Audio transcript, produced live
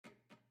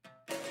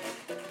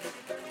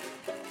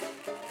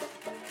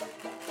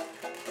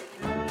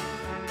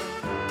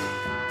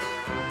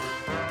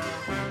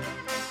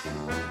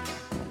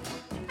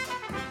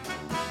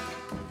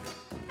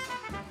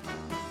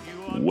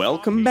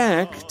Welcome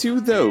back to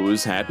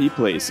Those Happy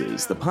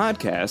Places, the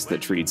podcast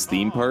that treats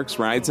theme parks,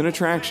 rides, and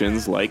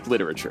attractions like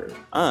literature.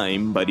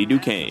 I'm Buddy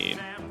Duquesne.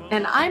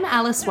 And I'm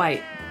Alice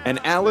White.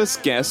 And Alice,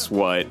 guess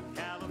what?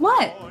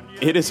 What?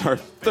 It is our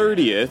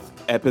 30th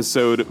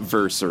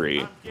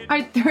episode-versary. Our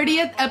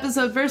 30th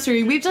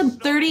episode-versary? We've done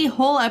 30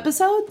 whole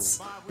episodes?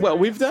 Well,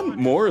 we've done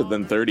more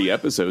than 30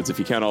 episodes if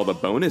you count all the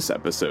bonus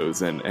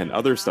episodes and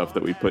other stuff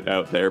that we put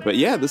out there. But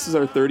yeah, this is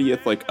our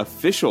 30th,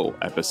 official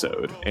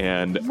episode.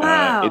 And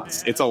wow.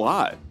 It's a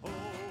lot.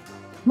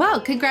 Wow,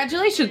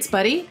 congratulations,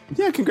 buddy.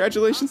 Yeah,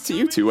 congratulations to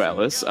you too,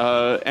 Alice.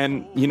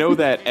 And you know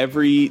that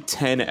every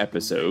 10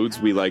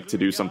 episodes, we like to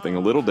do something a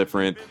little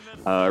different,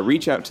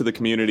 reach out to the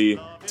community,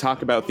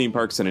 talk about theme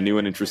parks in a new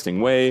and interesting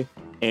way.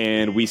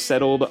 And we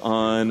settled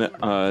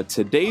on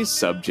today's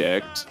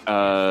subject,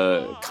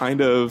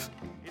 kind of,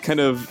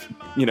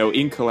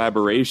 in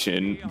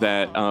collaboration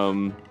that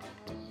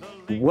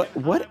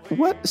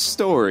what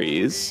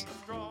stories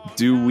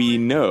do we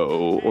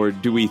know or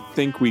do we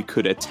think we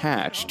could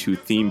attach to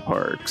theme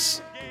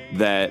parks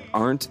that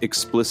aren't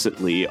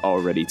explicitly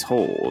already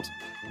told?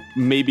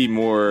 Maybe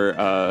more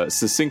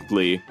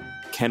succinctly,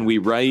 can we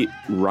write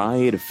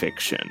ride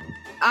fiction?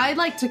 I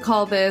like to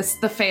call this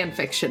the fan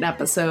fiction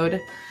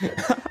episode.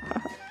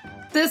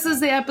 This is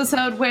the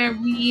episode where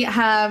we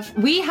have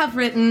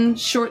written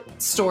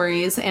short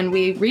stories, and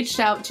we reached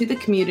out to the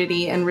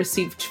community and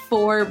received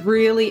 4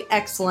 really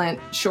excellent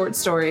short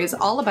stories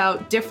all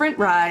about different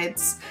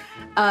rides,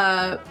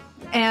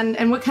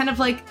 and what kind of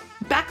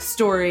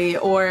backstory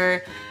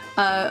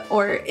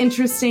or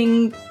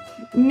interesting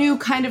new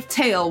kind of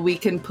tale we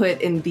can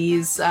put in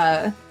these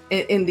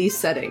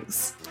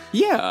settings.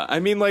 Yeah,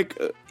 I mean,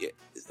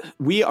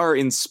 we are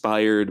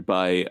inspired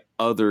by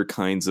other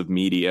kinds of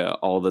media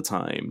all the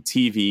time.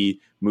 TV,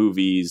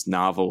 movies,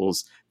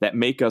 novels that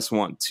make us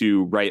want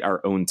to write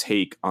our own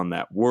take on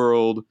that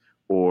world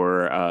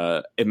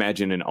or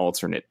imagine an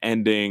alternate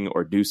ending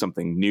or do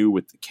something new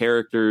with the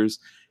characters.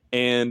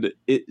 And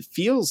it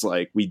feels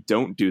like we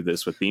don't do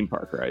this with theme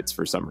park rides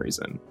for some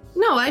reason.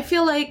 No, I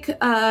feel like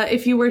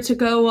if you were to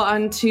go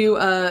onto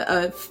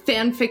a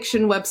fan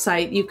fiction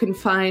website, you can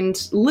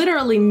find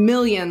literally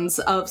millions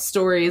of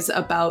stories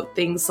about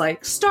things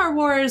like Star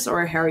Wars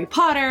or Harry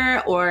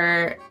Potter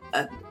or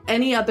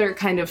any other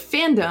kind of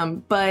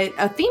fandom. But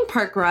a theme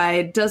park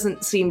ride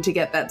doesn't seem to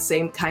get that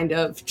same kind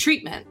of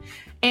treatment.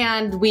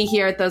 And we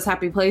here at Those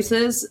Happy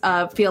Places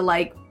feel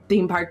like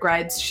theme park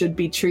rides should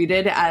be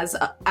treated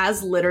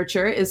as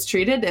literature is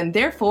treated, and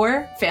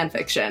therefore fan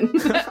fiction.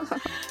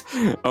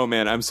 Oh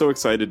man, I'm so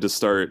excited to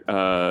start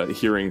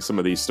hearing some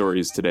of these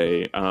stories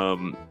today.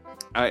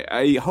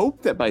 I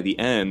hope that by the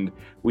end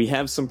we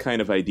have some kind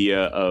of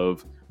idea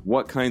of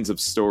what kinds of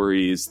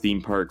stories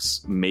theme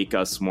parks make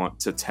us want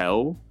to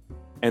tell,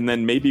 and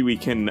then maybe we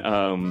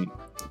can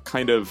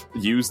kind of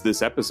use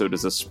this episode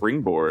as a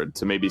springboard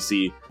to maybe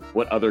see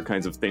what other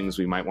kinds of things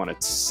we might want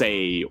to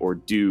say or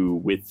do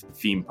with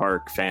theme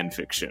park fan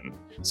fiction.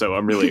 So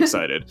I'm really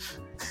excited.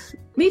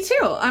 Me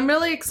too. I'm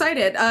really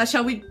excited.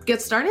 Shall we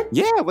get started?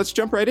 Yeah, let's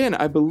jump right in.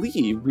 I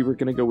believe we were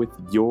going to go with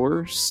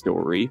your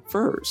story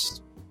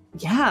first.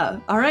 Yeah.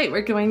 All right.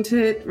 We're going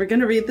to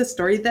read the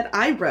story that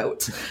I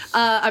wrote.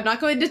 I'm not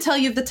going to tell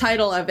you the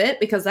title of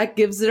it because that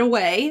gives it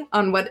away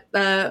on what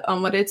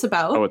it's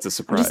about. Oh, it's a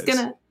surprise.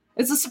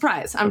 It's a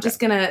surprise. I'm just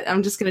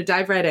gonna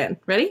dive right in.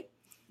 Ready?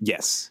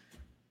 Yes.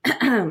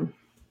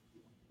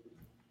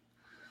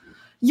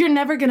 You're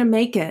never gonna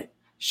make it.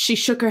 She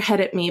shook her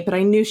head at me, but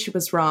I knew she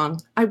was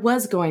wrong. I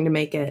was going to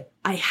make it.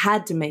 I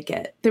had to make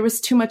it. There was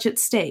too much at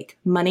stake.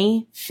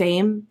 Money,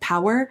 fame,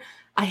 power.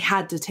 I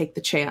had to take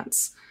the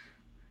chance.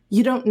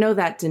 You don't know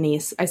that,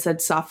 Denise, I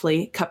said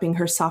softly, cupping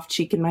her soft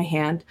cheek in my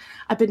hand.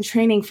 I've been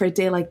training for a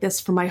day like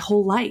this for my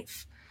whole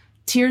life.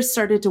 Tears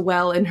started to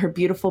well in her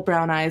beautiful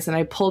brown eyes, and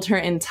I pulled her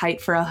in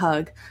tight for a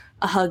hug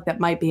that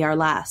might be our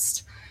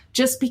last.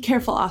 Just be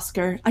careful,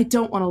 Oscar. I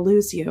don't want to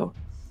lose you.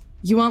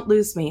 You won't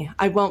lose me.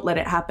 I won't let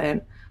it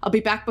happen. I'll be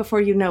back before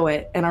you know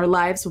it, and our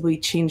lives will be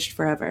changed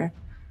forever.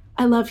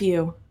 I love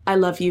you. I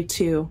love you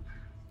too.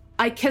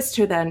 I kissed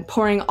her then,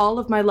 pouring all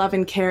of my love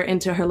and care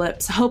into her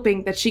lips,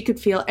 hoping that she could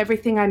feel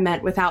everything I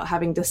meant without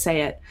having to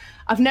say it.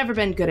 I've never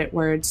been good at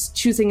words,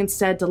 choosing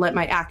instead to let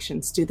my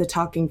actions do the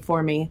talking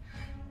for me.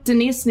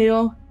 Denise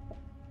knew,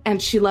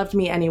 and she loved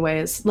me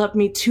anyways. Loved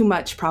me too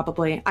much,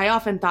 probably. I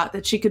often thought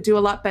that she could do a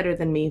lot better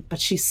than me,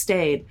 but she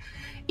stayed.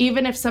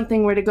 Even if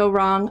something were to go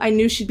wrong, I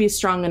knew she'd be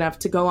strong enough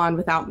to go on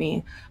without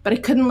me. But I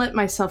couldn't let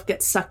myself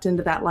get sucked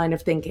into that line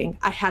of thinking.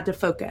 I had to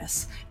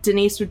focus.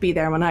 Denise would be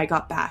there when I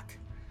got back.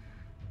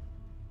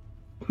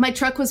 My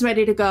truck was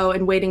ready to go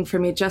and waiting for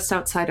me just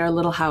outside our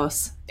little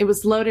house. It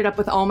was loaded up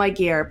with all my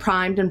gear,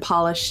 primed and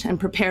polished and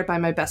prepared by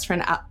my best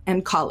friend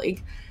and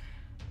colleague.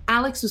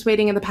 Alex was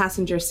waiting in the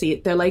passenger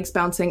seat, their legs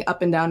bouncing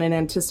up and down in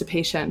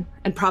anticipation,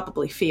 and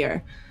probably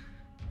fear.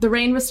 The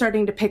rain was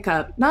starting to pick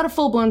up, not a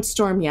full-blown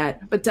storm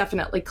yet, but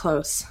definitely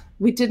close.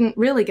 We didn't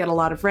really get a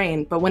lot of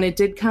rain, but when it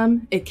did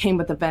come, it came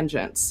with a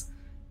vengeance.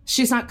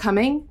 She's not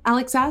coming?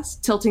 Alex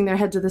asked, tilting their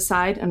head to the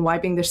side and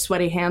wiping their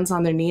sweaty hands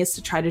on their knees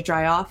to try to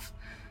dry off.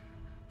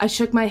 I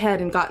shook my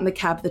head and got in the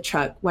cab of the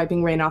truck,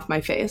 wiping rain off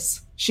my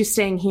face. She's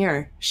staying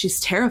here.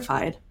 She's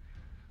terrified.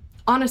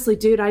 Honestly,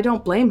 dude, I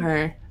don't blame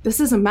her. This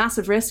is a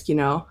massive risk, you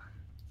know.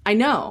 I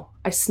know,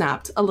 I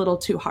snapped, a little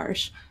too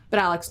harsh, but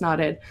Alex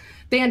nodded.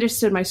 They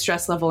understood my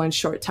stress level and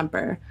short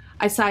temper.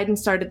 I sighed and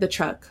started the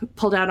truck,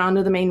 pulled out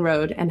onto the main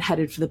road, and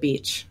headed for the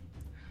beach.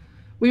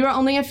 We were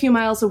only a few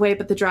miles away,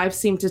 but the drive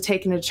seemed to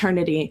take an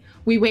eternity.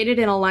 We waited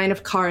in a line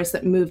of cars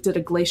that moved at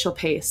a glacial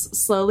pace,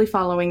 slowly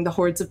following the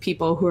hordes of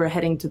people who were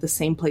heading to the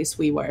same place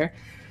we were.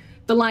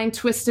 The line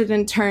twisted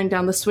and turned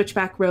down the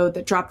switchback road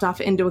that dropped off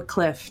into a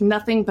cliff,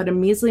 nothing but a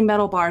measly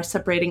metal bar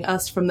separating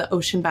us from the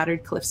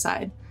ocean-battered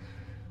cliffside.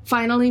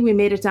 Finally, we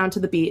made it down to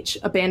the beach,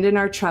 abandoned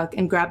our truck,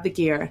 and grabbed the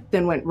gear,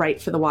 then went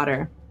right for the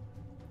water.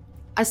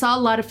 I saw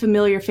a lot of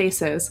familiar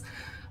faces,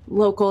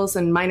 locals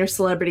and minor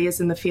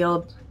celebrities in the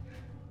field.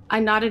 I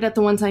nodded at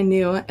the ones I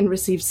knew and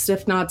received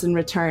stiff nods in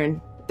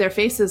return. Their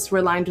faces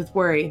were lined with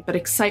worry, but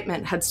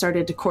excitement had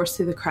started to course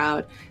through the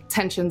crowd,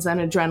 tensions and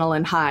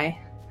adrenaline high.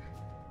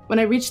 When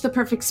I reached the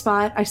perfect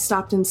spot, I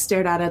stopped and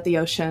stared out at the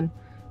ocean.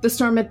 The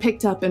storm had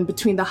picked up, and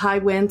between the high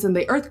winds and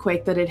the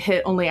earthquake that had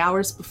hit only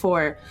hours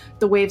before,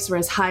 the waves were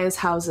as high as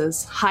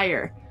houses,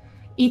 higher.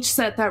 Each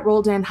set that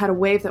rolled in had a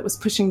wave that was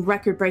pushing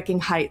record-breaking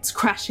heights,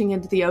 crashing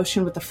into the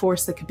ocean with a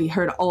force that could be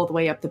heard all the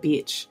way up the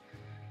beach.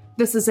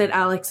 This is it,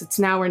 Alex. It's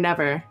now or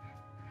never.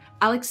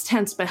 Alex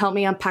tensed but helped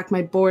me unpack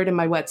my board and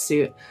my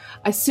wetsuit.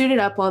 I suited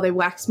up while they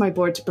waxed my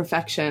board to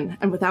perfection,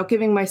 and without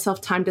giving myself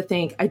time to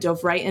think, I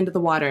dove right into the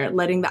water,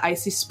 letting the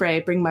icy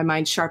spray bring my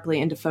mind sharply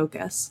into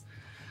focus.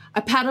 I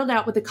paddled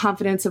out with the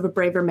confidence of a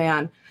braver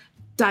man,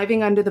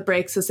 diving under the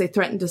brakes as they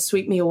threatened to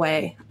sweep me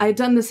away. I had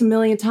done this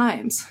 1,000,000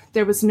 times.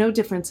 There was no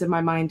difference in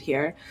my mind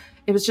here.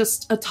 It was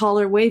just a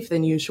taller wave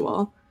than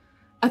usual.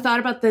 I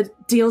thought about the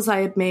deals I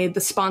had made,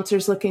 the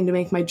sponsors looking to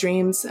make my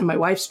dreams and my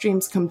wife's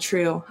dreams come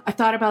true. I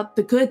thought about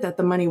the good that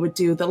the money would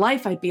do, the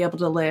life I'd be able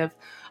to live.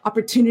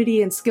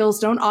 Opportunity and skills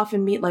don't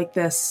often meet like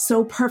this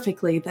so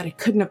perfectly that it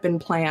couldn't have been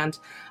planned.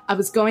 I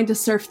was going to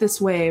surf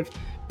this wave,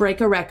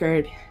 break a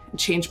record, and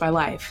change my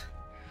life.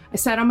 I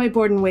sat on my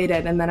board and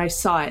waited, and then I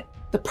saw it,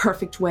 the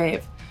perfect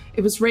wave.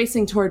 It was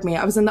racing toward me.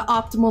 I was in the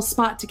optimal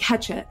spot to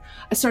catch it.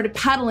 I started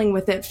paddling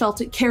with it,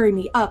 felt it carry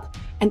me up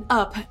and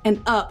up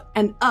and up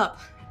and up.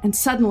 And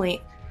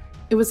suddenly,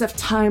 it was as if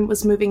time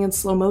was moving in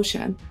slow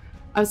motion.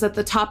 I was at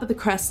the top of the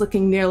crest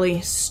looking nearly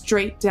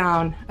straight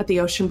down at the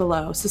ocean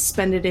below,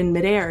 suspended in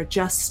midair,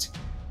 just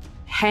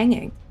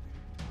hanging.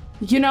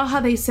 You know how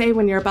they say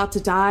when you're about to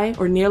die,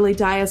 or nearly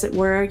die as it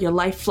were, your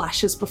life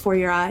flashes before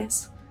your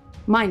eyes?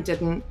 Mine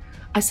didn't.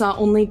 I saw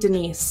only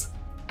Denise.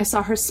 I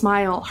saw her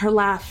smile, her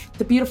laugh,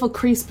 the beautiful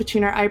crease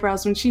between her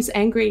eyebrows when she's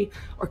angry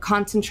or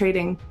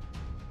concentrating.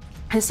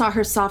 I saw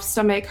her soft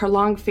stomach, her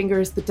long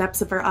fingers, the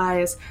depths of her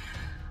eyes.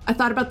 I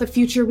thought about the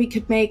future we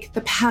could make,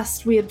 the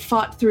past we had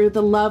fought through,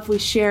 the love we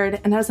shared,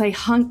 and as I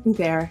hung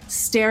there,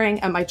 staring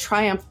at my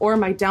triumph or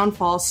my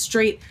downfall,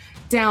 straight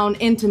down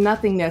into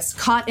nothingness,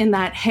 caught in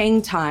that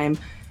hang time,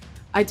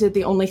 I did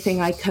the only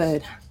thing I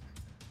could.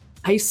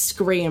 I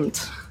screamed.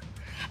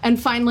 And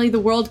finally, the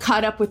world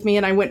caught up with me,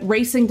 and I went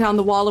racing down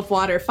the wall of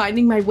water,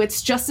 finding my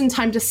wits just in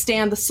time to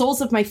stand, the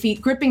soles of my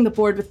feet gripping the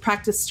board with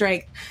practiced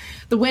strength.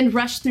 The wind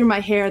rushed through my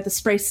hair, the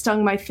spray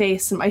stung my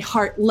face, and my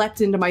heart leapt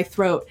into my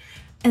throat.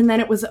 And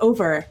then it was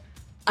over.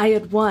 I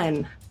had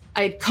won.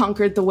 I had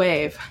conquered the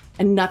wave,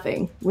 and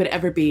nothing would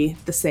ever be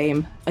the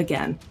same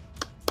again.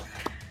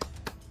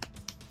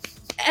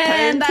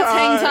 And that's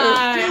hang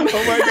time.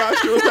 Oh my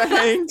gosh, it was a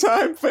hang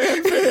time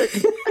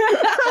fanfic.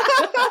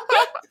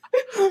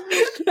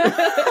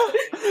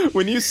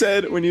 When you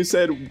said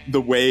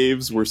the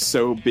waves were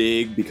so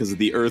big because of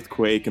the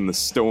earthquake and the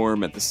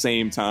storm at the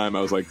same time,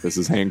 I was like, this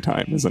is hang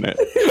time, isn't it?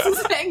 This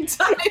is hang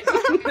time.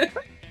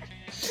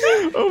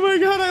 Oh my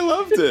god, I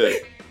loved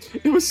it.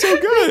 It was so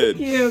good.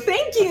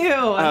 Thank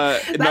you.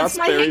 That's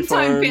my hang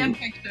time fan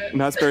fiction.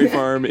 Knott's Berry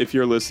Farm, if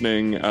you're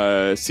listening,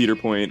 Cedar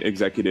Point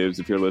executives,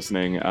 if you're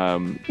listening,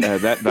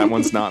 that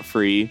one's not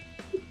free.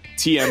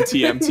 TM.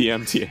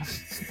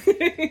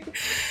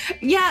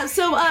 Yeah,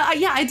 so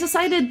I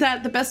decided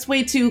that the best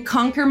way to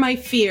conquer my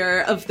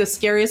fear of the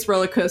scariest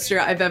roller coaster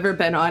I've ever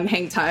been on,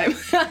 hang time,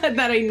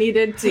 that I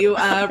needed to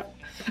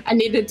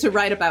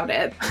write about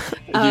it.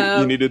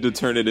 You needed to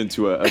turn it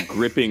into a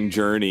gripping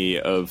journey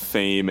of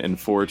fame and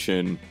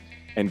fortune,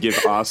 and give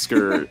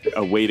Oscar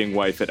a waiting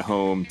wife at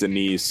home,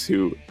 Denise,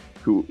 who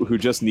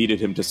just needed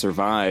him to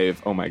survive.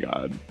 Oh my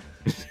god.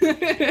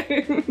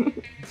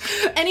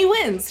 And he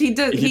wins. He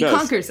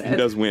conquers it. He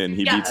does win.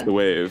 He beats the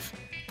wave.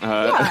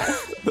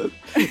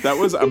 That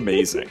was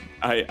amazing.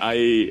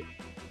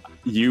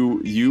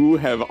 You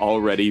have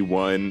already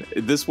won.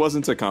 This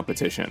wasn't a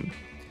competition,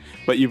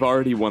 but you've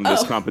already won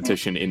this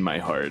competition in my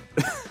heart.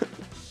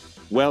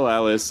 Well,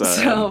 Alice,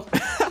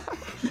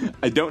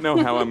 I don't know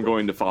how I'm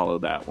going to follow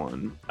that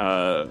one,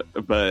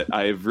 but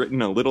I've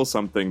written a little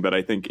something that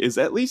I think is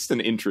at least an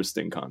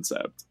interesting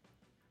concept.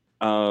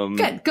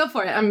 Good, go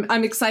for it.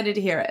 I'm excited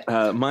to hear it.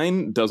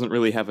 Mine doesn't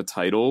really have a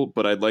title,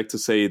 but I'd like to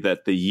say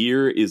that the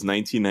year is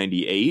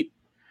 1998.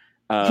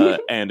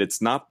 And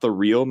it's not the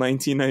real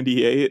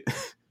 1998,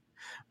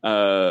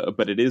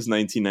 but it is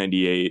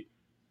 1998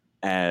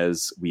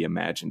 as we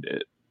imagined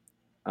it.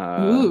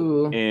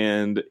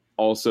 And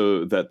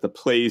also that the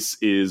place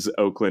is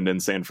Oakland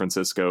and San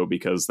Francisco,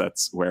 because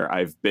that's where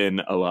I've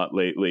been a lot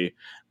lately.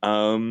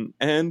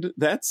 And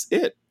that's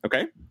it.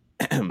 Okay.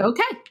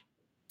 Okay.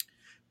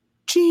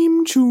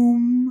 Chim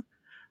choom.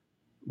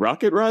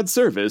 Rocket Rod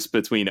service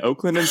between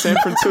Oakland and San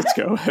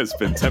Francisco has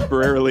been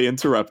temporarily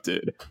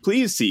interrupted.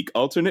 Please seek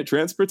alternate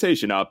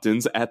transportation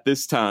options at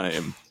this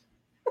time.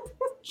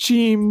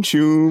 Chim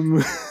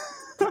choom.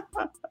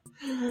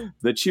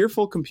 The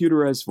cheerful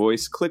computerized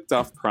voice clicked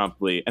off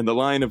promptly, and the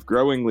line of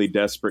growingly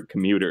desperate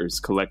commuters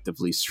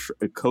collectively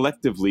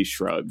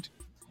shrugged.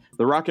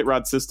 The Rocket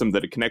Rod system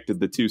that had connected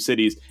the two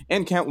cities,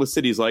 and countless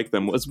cities like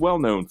them, was well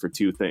known for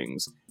two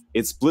things: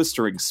 its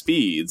blistering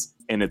speeds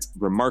and its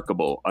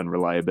remarkable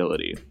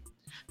unreliability.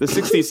 The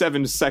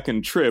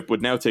 67-second trip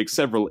would now take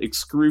several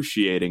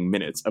excruciating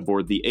minutes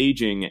aboard the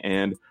aging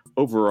and,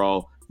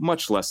 overall,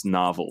 much less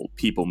novel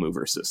People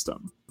Mover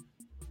system.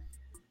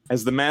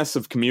 As the mass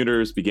of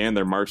commuters began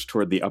their march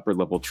toward the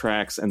upper-level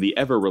tracks and the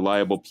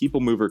ever-reliable People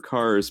Mover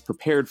cars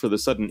prepared for the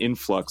sudden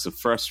influx of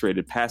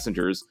frustrated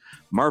passengers,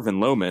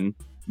 Marvin Lohman,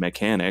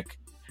 mechanic,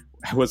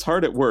 was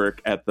hard at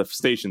work at the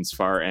station's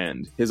far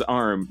end, his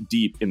arm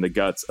deep in the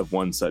guts of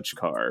one such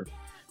car.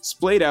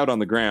 Splayed out on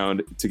the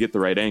ground to get the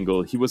right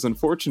angle, he was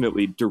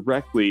unfortunately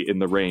directly in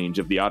the range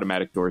of the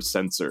automatic door's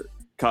sensor,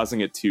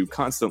 causing it to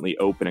constantly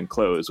open and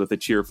close with a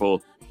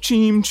cheerful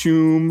chim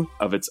choom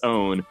of its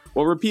own,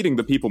 while repeating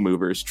the People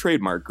Mover's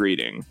trademark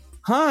greeting.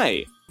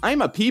 "Hi,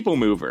 I'm a People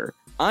Mover.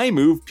 I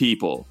move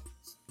people."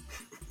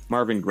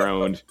 Marvin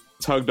groaned,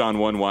 tugged on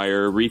one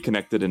wire,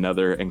 reconnected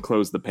another, and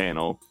closed the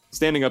panel.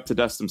 Standing up to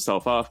dust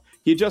himself off,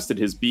 he adjusted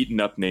his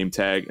beaten-up name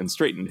tag and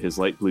straightened his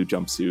light blue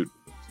jumpsuit.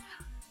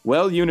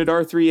 "Well, Unit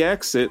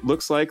R3X, it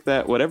looks like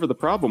that whatever the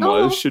problem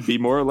was should be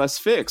more or less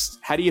fixed.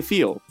 How do you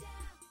feel?"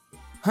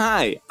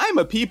 "Hi, I'm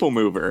a People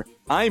Mover.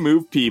 I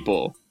move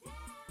people."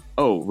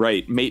 "Oh,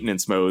 right,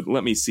 maintenance mode.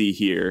 Let me see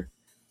here."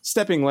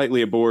 Stepping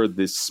lightly aboard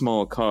this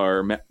small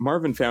car,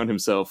 Marvin found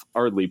himself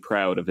hardly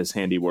proud of his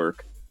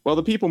handiwork. While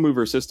the People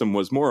Mover system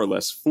was more or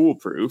less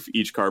foolproof,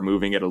 each car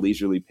moving at a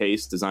leisurely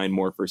pace designed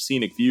more for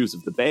scenic views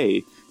of the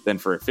bay than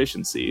for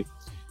efficiency,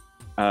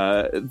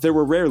 there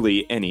were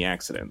rarely any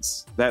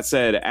accidents. That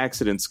said,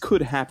 accidents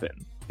could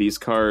happen. These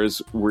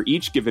cars were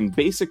each given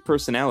basic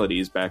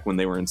personalities back when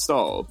they were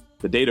installed.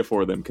 The data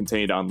for them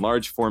contained on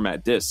large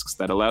format disks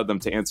that allowed them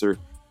to answer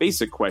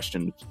basic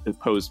questions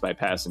posed by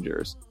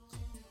passengers.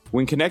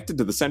 When connected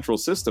to the central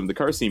system, the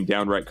cars seemed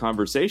downright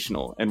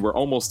conversational and were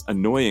almost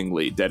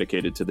annoyingly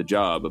dedicated to the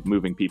job of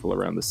moving people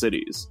around the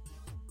cities.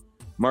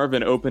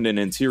 Marvin opened an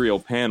interior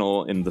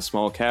panel in the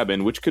small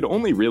cabin, which could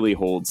only really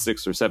hold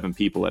 6 or 7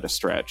 people at a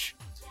stretch.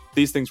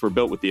 These things were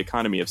built with the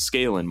economy of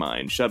scale in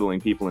mind,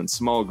 shuttling people in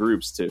small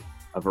groups to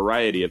a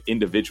variety of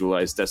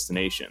individualized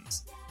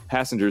destinations.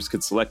 Passengers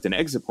could select an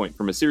exit point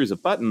from a series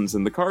of buttons,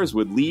 and the cars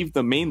would leave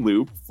the main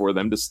loop for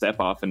them to step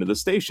off into the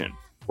station,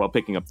 while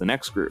picking up the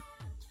next group.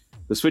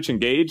 The switch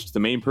engaged, the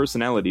main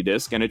personality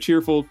disc, and a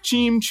cheerful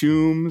chim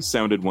choom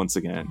sounded once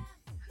again.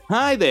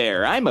 "Hi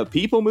there, I'm a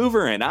People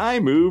Mover and I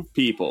move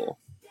people."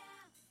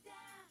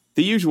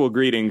 The usual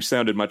greeting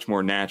sounded much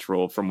more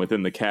natural from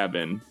within the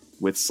cabin,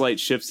 with slight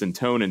shifts in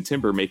tone and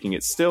timbre making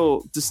it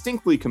still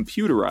distinctly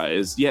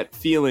computerized, yet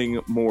feeling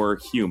more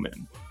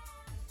human.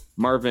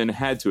 Marvin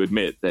had to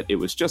admit that it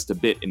was just a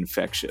bit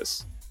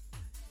infectious.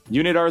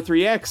 "Unit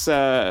R3X,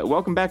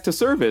 welcome back to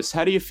service.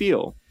 How do you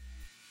feel?"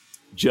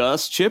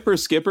 "Just chipper,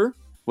 Skipper.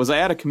 Was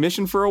I out of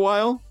commission for a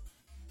while?"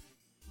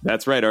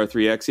 "That's right,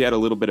 R3X. You had a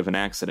little bit of an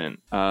accident.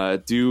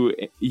 Do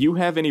you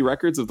have any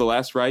records of the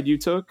last ride you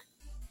took?"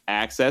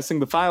 "Accessing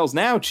the files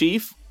now,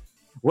 Chief."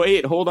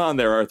 "Wait, hold on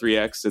there,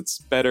 R3X. It's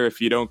better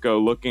if you don't go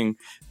looking."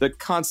 The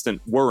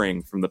constant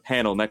whirring from the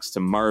panel next to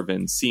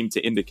Marvin seemed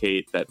to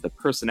indicate that the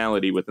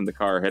personality within the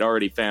car had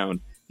already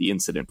found the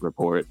incident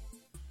report.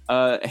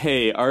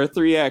 Hey,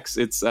 R3X,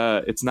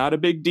 it's not a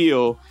big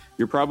deal.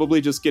 You're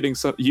probably just getting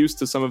used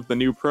to some of the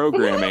new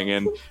programming,"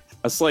 and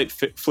a slight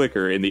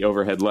flicker in the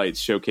overhead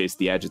lights showcased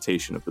the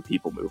agitation of the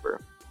People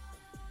Mover.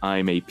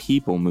 "I'm a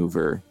People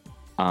Mover.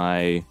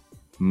 I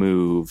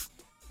move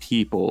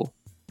people."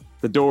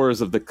 The doors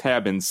of the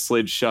cabin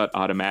slid shut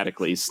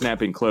automatically,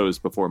 snapping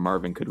closed before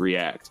Marvin could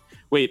react.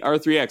 "Wait,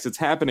 R3X, it's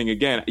happening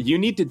again. You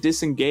need to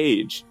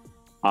disengage."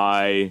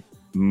 "I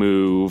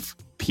move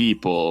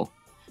people."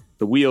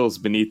 The wheels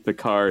beneath the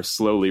car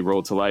slowly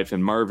rolled to life,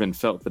 and Marvin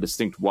felt the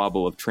distinct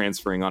wobble of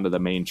transferring onto the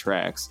main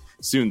tracks.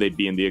 Soon they'd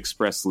be in the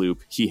express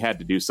loop. He had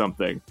to do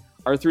something.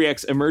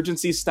 "R3X,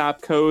 emergency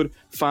stop code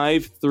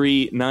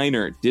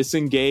 539er.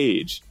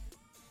 Disengage."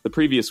 The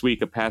previous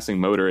week, a passing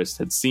motorist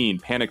had seen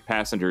panicked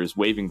passengers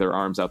waving their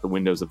arms out the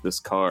windows of this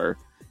car.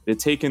 It had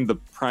taken the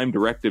Prime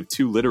Directive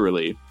too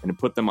literally, and had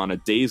put them on a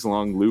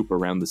days-long loop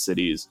around the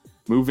cities,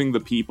 moving the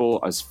people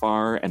as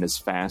far and as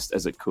fast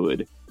as it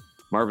could.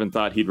 Marvin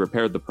thought he'd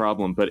repaired the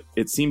problem, but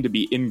it seemed to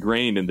be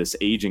ingrained in this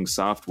aging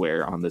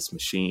software on this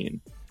machine.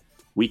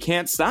 "We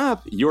can't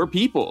stop. Your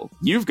people.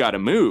 You've got to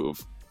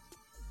move."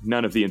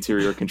 None of the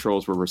interior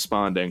controls were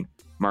responding.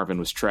 Marvin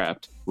was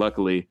trapped.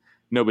 Luckily,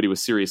 nobody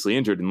was seriously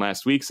injured in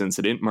last week's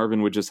incident.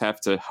 Marvin would just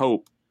have to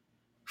hope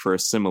for a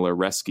similar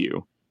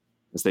rescue.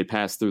 As they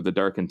passed through the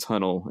darkened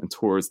tunnel and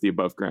towards the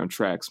above-ground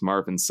tracks,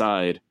 Marvin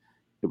sighed.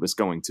 It was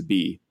going to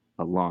be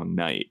a long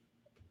night.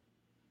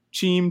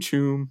 Cheem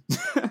choom.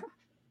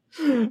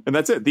 And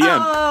that's it. The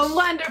end. Oh,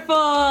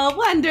 wonderful,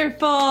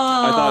 wonderful.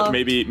 I thought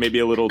maybe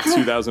a little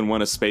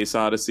 2001: A Space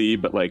Odyssey,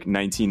 but like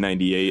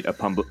 1998, a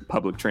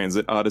public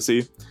transit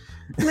Odyssey.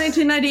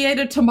 1998,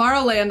 a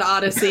Tomorrowland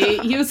Odyssey.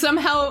 You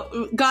somehow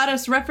got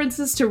us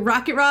references to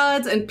rocket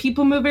rods and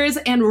people movers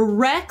and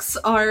Rex,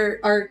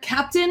 our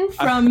captain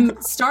from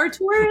Star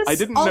Tours. I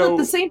didn't all know at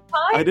the same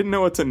time. I didn't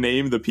know what to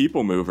name the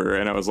people mover,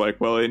 and I was like,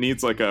 well, it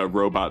needs like a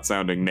robot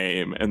sounding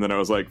name, and then I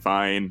was like,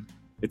 fine.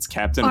 It's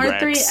Captain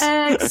Rex.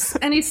 R3X,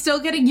 and he's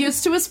still getting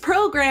used to his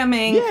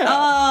programming. Yeah.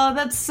 Oh,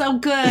 that's so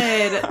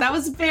good. That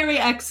was very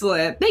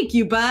excellent. Thank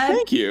you, bud.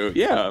 Thank you.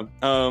 Yeah.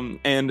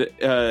 And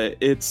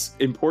it's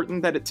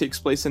important that it takes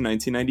place in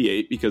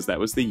 1998 because that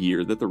was the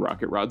year that the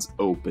Rocket Rods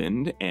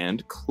opened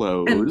and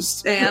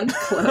closed. And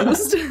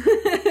closed.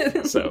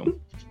 So.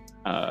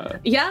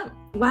 Yeah.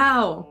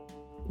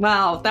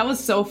 Wow, that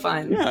was so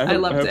fun. Yeah, I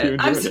loved it.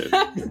 I'm it.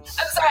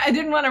 sorry, I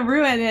didn't want to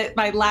ruin it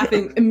by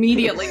laughing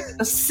immediately.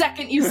 The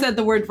second you said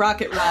the word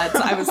rocket rods,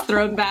 I was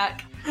thrown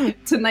back to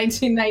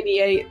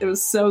 1998. It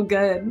was so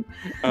good.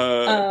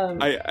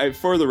 I,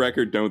 for the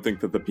record, don't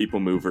think that the People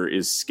Mover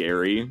is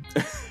scary.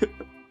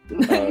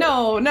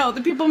 No,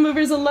 the People Mover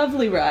is a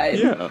lovely ride.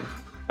 Yeah.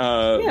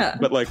 Yeah.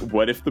 But, like,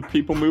 what if the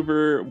People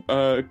Mover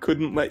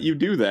couldn't let you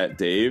do that,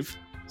 Dave?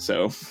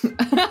 So...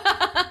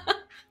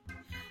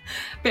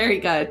 Very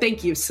good.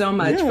 Thank you so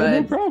much, bud.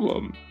 No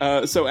problem.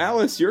 So,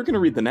 Alice, you're going to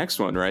read the next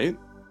one, right?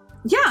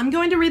 Yeah, I'm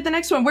going to read the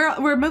next one.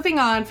 We're moving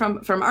on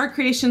from our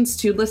creations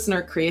to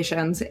listener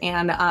creations,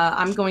 and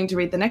I'm going to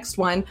read the next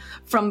one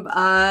from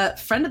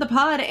friend of the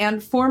pod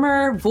and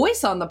former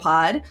voice on the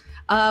pod.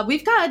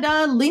 We've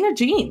got Lena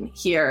Jean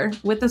here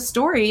with a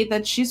story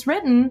that she's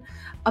written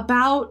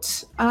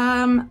about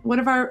one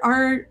of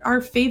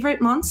our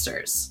favorite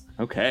monsters.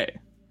 Okay.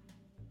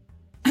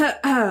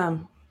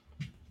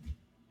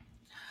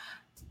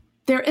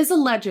 There is a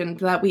legend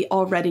that we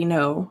already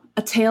know,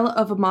 a tale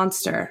of a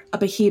monster, a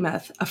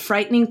behemoth, a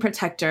frightening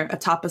protector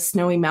atop a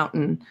snowy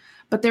mountain.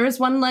 But there is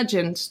one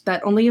legend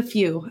that only a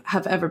few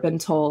have ever been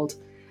told.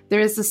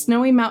 There is a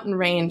snowy mountain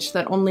range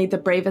that only the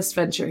bravest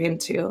venture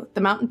into,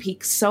 the mountain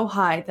peaks so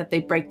high that they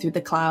break through the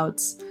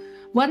clouds.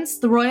 Once,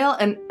 the Royal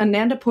and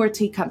Anandapur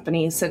Tea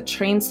Company sent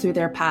trains through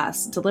their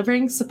pass,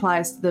 delivering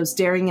supplies to those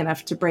daring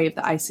enough to brave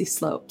the icy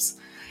slopes.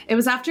 It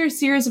was after a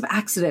series of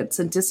accidents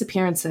and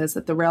disappearances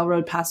that the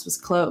railroad pass was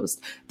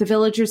closed, the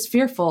villagers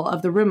fearful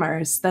of the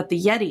rumors that the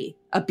Yeti,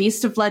 a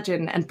beast of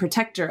legend and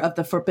protector of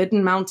the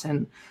Forbidden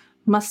Mountain,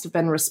 must have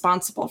been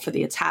responsible for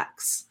the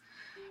attacks.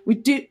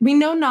 We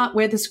know not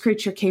where this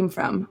creature came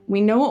from. We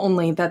know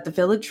only that the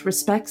village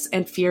respects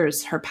and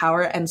fears her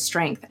power and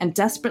strength and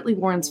desperately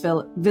warns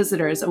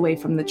visitors away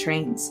from the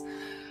trains.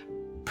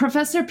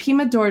 Professor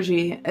Pima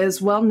Dorji is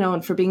well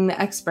known for being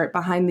the expert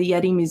behind the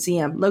Yeti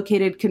Museum,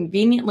 located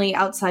conveniently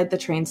outside the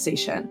train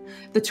station.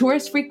 The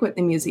tourists frequent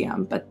the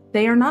museum, but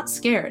they are not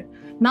scared,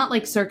 not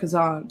like Sir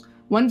Kazong.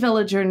 One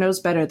villager knows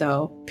better,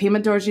 though. Pima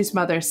Dorji's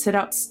mother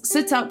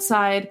sits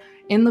outside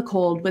in the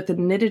cold with a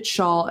knitted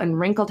shawl and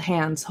wrinkled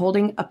hands,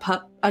 holding a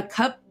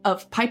cup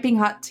of piping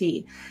hot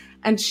tea,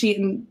 and she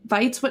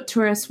invites what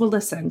tourists will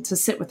listen to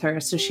sit with her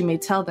so she may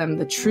tell them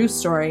the true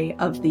story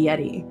of the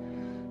Yeti.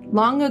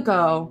 Long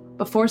ago,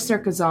 before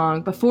Sir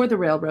Kazong, before the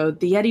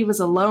railroad, the Yeti was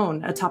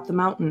alone atop the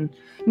mountain.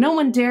 No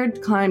one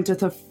dared climb to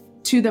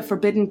the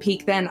Forbidden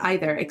Peak then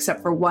either,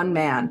 except for one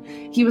man.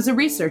 He was a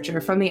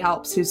researcher from the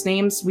Alps whose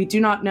names we do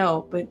not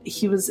know, but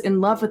he was in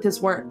love with his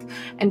work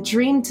and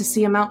dreamed to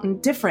see a mountain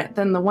different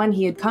than the one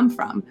he had come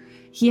from.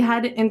 He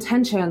had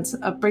intentions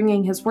of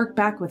bringing his work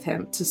back with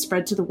him to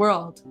spread to the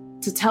world,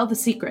 to tell the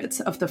secrets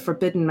of the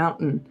Forbidden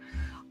Mountain.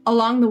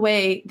 Along the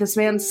way, this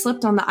man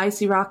slipped on the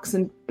icy rocks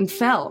and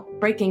fell,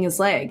 breaking his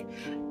leg.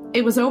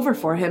 It was over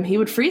for him. He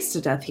would freeze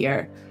to death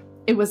here.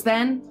 It was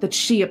then that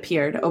she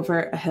appeared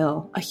over a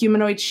hill, a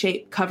humanoid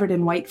shape covered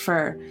in white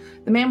fur.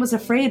 The man was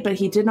afraid, but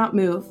he did not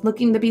move,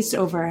 looking the beast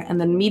over and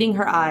then meeting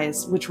her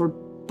eyes, which were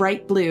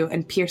bright blue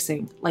and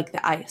piercing like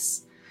the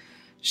ice.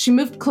 She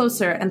moved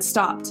closer and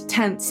stopped,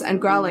 tense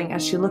and growling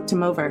as she looked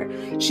him over.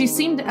 She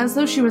seemed as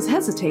though she was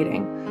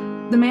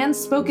hesitating. The man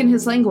spoke in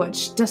his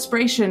language,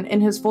 desperation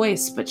in his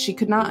voice, but she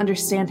could not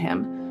understand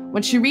him.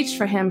 When she reached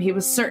for him, he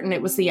was certain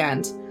it was the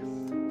end.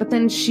 But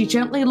then she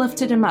gently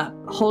lifted him up,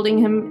 holding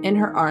him in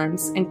her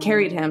arms, and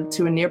carried him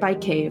to a nearby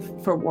cave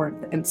for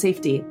warmth and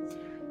safety.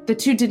 The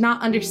two did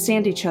not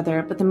understand each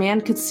other, but the man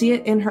could see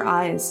it in her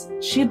eyes.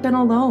 She had been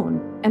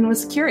alone and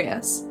was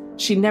curious.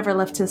 She never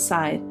left his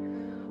side.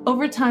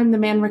 Over time, the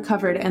man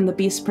recovered and the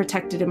beast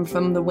protected him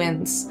from the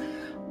winds.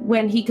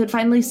 When he could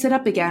finally sit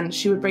up again,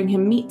 she would bring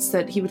him meats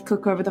that he would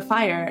cook over the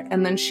fire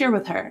and then share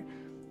with her.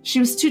 She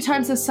was 2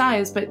 times his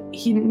size, but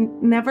he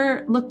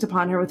never looked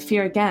upon her with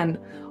fear again,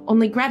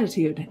 only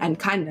gratitude and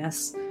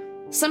kindness.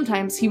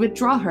 Sometimes he would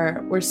draw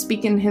her or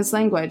speak in his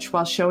language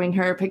while showing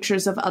her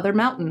pictures of other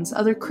mountains,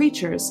 other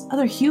creatures,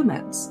 other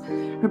humans.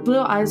 Her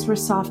blue eyes were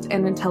soft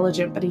and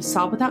intelligent, but he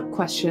saw without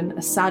question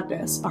a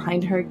sadness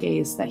behind her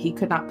gaze that he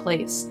could not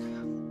place.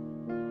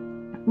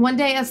 One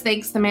day, as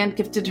thanks, the man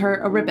gifted her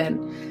a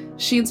ribbon.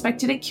 She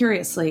inspected it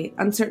curiously,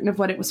 uncertain of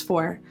what it was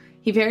for.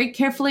 He very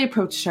carefully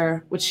approached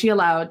her, which she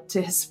allowed,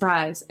 to his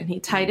surprise, and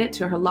he tied it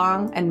to her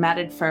long and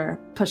matted fur,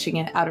 pushing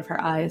it out of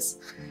her eyes.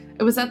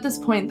 It was at this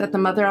point that the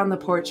mother on the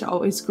porch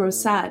always grows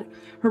sad,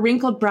 her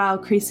wrinkled brow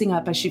creasing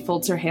up as she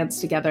folds her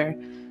hands together.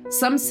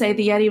 Some say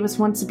the Yeti was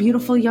once a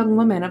beautiful young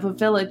woman of a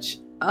village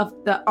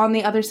on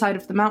the other side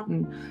of the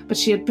mountain, but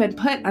she had been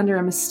put under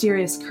a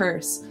mysterious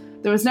curse.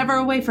 There was never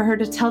a way for her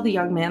to tell the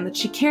young man that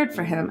she cared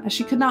for him, as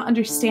she could not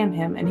understand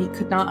him, and he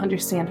could not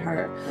understand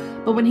her.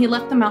 But when he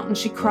left the mountain,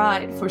 she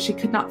cried, for she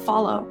could not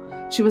follow.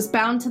 She was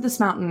bound to this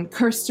mountain,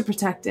 cursed to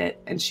protect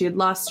it, and she had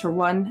lost her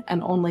one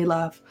and only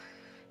love.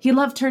 He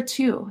loved her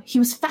too. He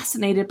was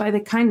fascinated by the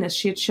kindness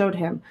she had showed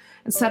him,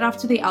 and set off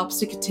to the Alps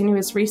to continue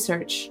his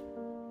research.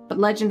 But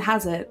legend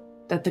has it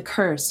that the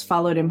curse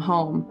followed him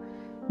home.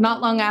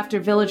 Not long after,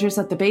 villagers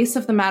at the base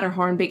of the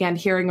Matterhorn began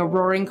hearing a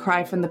roaring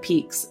cry from the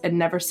peaks and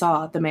never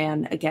saw the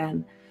man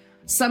again.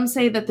 Some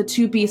say that the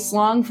 2 beasts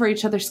long for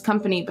each other's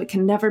company but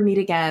can never meet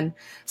again.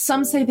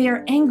 Some say they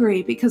are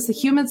angry because the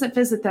humans that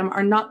visit them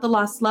are not the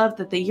lost love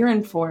that they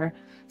yearn for.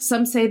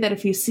 Some say that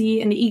if you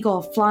see an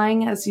eagle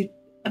flying as you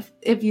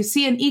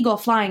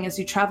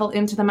travel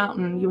into the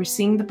mountain, you are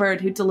seeing the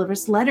bird who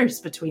delivers letters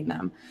between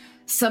them.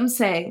 Some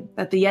say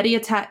that the Yeti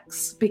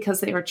attacks because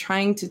they are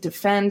trying to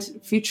defend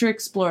future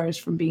explorers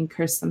from being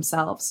cursed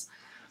themselves.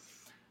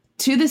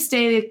 To this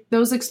day,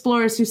 those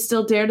explorers who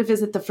still dare to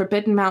visit the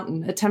Forbidden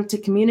Mountain attempt to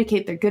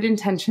communicate their good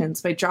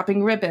intentions by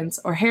dropping ribbons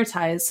or hair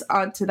ties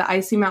onto the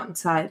icy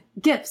mountainside,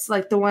 gifts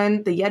like the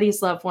one the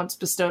Yeti's love once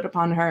bestowed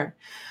upon her.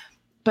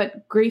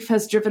 But grief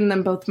has driven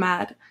them both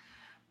mad.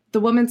 The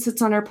woman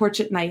sits on her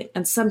porch at night,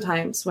 and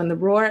sometimes, when the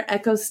roar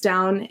echoes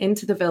down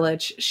into the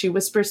village, she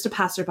whispers to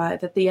passerby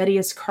that the Yeti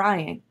is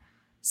crying.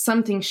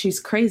 Some think she's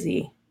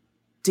crazy.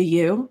 Do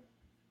you?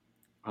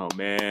 Oh,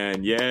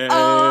 man. Yay.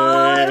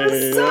 Oh, that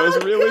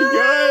was really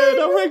good.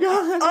 Oh, my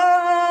God.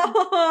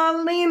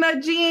 Oh,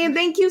 Lena Jean,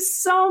 thank you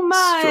so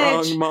much.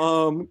 Strong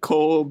mom,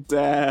 cold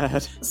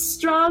dad.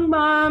 Strong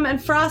mom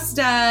and Frost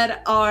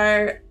dad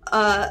are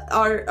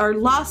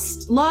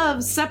lost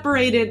love,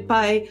 separated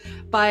by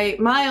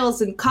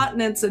miles and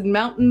continents and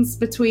mountains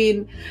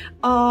between.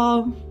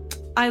 Oh,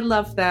 I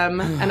love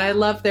them, and I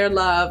love their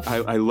love. I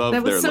love their love.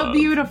 That was so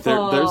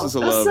beautiful. Theirs is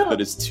a love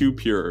that is too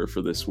pure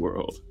for this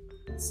world.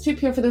 It's too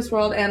pure for this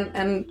world,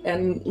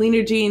 and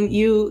Lena Jean,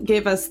 you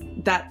gave us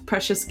that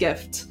precious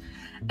gift,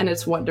 and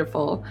it's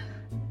wonderful.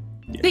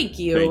 Yeah, thank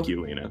you. Thank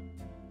you, Lena.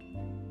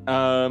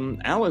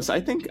 Alice, I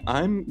think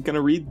I'm going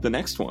to read the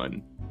next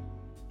one.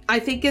 I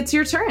think it's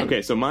your turn.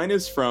 Okay, so mine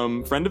is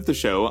from friend of the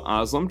show,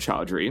 Aslam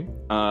Chaudhry,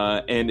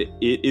 and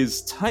it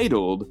is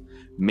titled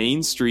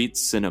Main Street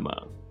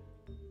Cinema.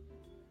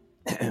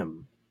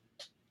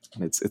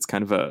 It's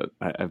kind of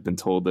I've been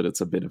told that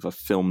it's a bit of a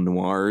film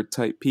noir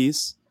type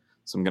piece,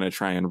 so I'm going to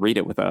try and read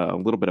it with a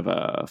little bit of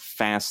a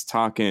fast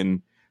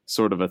talking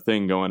sort of a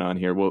thing going on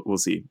here. We'll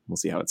see. We'll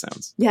see how it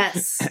sounds.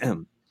 Yes.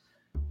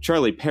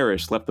 Charlie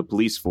Parrish left the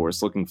police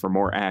force looking for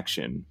more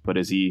action, but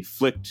as he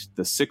flicked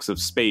the 6 of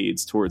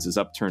spades towards his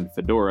upturned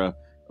fedora,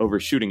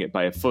 overshooting it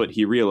by a foot,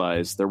 he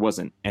realized there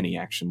wasn't any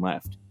action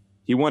left.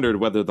 He wondered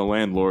whether the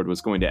landlord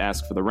was going to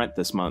ask for the rent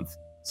this month.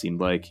 Seemed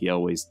like he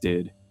always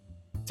did.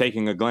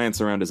 Taking a glance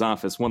around his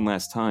office one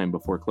last time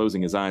before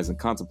closing his eyes and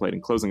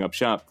contemplating closing up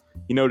shop,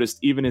 he noticed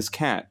even his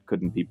cat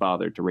couldn't be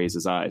bothered to raise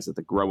his eyes at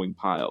the growing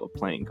pile of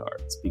playing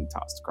cards being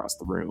tossed across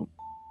the room.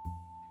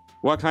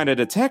 What kind of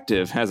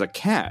detective has a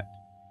cat?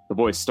 The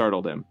voice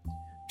startled him.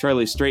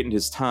 Charlie straightened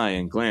his tie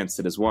and glanced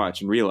at his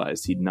watch and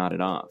realized he'd nodded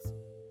off.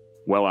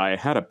 Well, I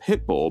had a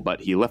pit bull,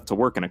 but he left to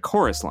work in a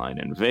chorus line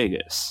in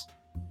Vegas.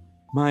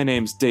 My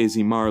name's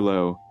Daisy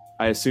Marlowe.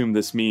 I assume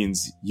this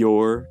means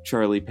you're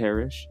Charlie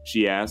Parrish?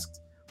 She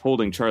asked,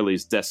 holding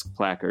Charlie's desk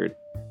placard.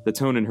 The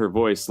tone in her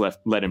voice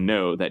let him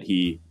know that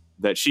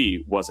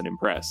she wasn't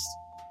impressed.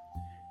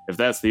 If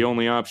that's the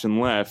only option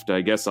left,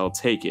 I guess I'll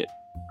take it.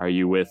 Are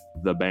you with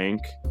the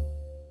bank?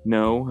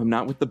 No, I'm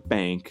not with the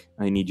bank.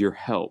 I need your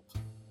help.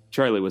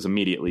 Charlie was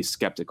immediately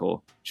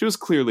skeptical. She was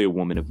clearly a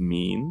woman of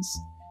means.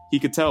 He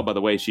could tell by the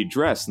way she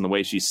dressed and the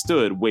way she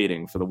stood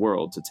waiting for the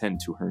world to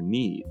tend to her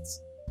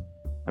needs.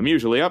 I'm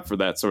usually up for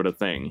that sort of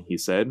thing, he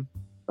said,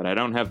 but I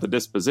don't have the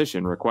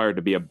disposition required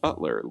to be a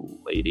butler,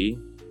 lady.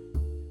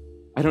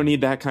 I don't need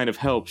that kind of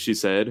help, she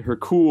said. Her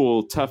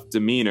cool, tough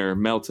demeanor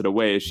melted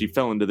away as she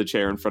fell into the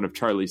chair in front of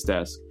Charlie's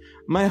desk.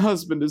 My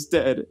husband is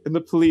dead, and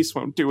the police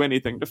won't do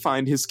anything to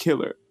find his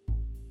killer.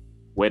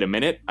 Wait a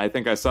minute, I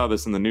think I saw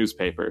this in the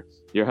newspaper.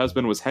 Your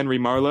husband was Henry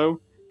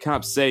Marlowe?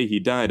 Cops say he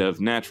died of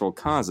natural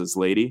causes,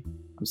 lady.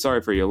 I'm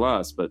sorry for your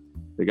loss, but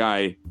the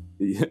guy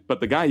but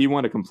the guy you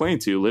want to complain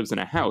to lives in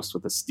a house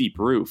with a steep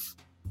roof.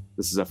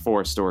 This is a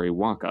 4-story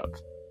walk-up.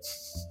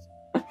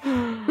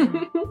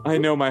 I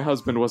know my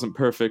husband wasn't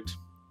perfect.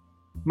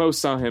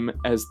 Most saw him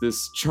as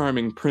this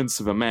charming prince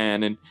of a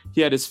man, and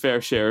he had his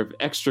fair share of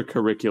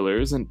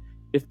extracurriculars, and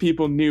if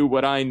people knew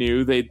what I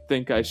knew, they'd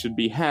think I should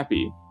be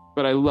happy,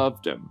 but I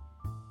loved him.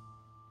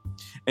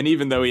 And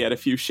even though he had a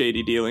few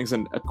shady dealings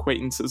and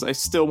acquaintances, I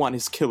still want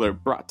his killer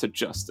brought to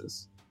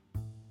justice.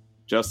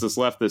 Justice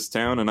left this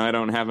town, and I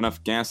don't have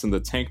enough gas in the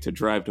tank to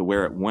drive to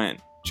where it went.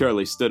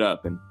 Charlie stood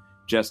up and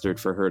gestured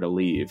for her to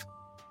leave.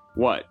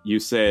 What, you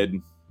said...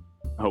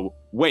 Oh,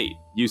 wait,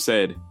 you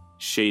said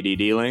shady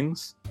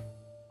dealings?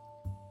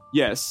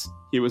 Yes,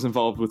 he was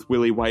involved with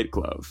Willie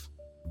Whiteglove.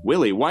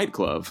 Willie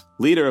Whiteglove,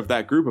 leader of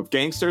that group of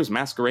gangsters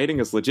masquerading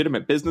as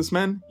legitimate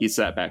businessmen? He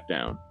sat back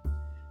down.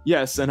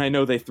 Yes, and I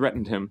know they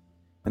threatened him.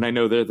 And I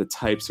know they're the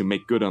types who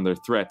make good on their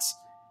threats.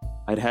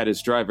 I'd had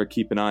his driver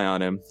keep an eye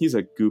on him. He's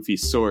a goofy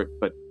sort,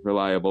 but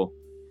reliable.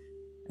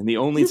 And the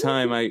only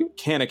time I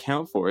can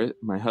account for it,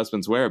 my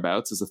husband's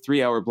whereabouts, is a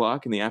 3-hour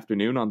block in the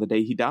afternoon on the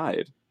day he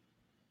died.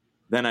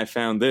 Then I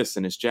found this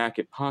in his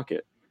jacket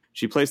pocket.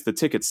 She placed the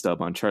ticket stub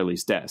on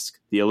Charlie's desk,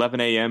 the 11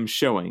 a.m.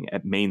 showing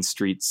at Main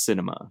Street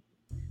Cinema.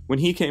 When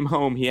he came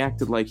home, he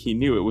acted like he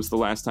knew it was the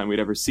last time we'd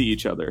ever see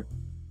each other.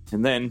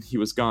 And then he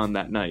was gone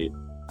that night.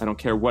 I don't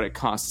care what it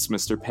costs,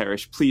 Mr.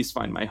 Parrish. Please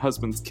find my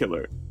husband's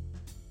killer.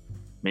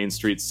 Main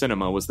Street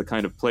Cinema was the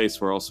kind of place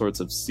where all sorts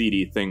of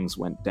seedy things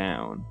went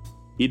down.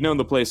 He'd known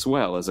the place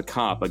well as a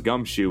cop, a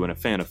gumshoe, and a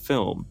fan of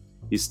film.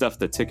 He stuffed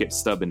the ticket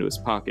stub into his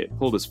pocket,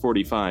 pulled his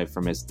 .45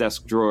 from his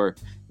desk drawer,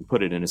 and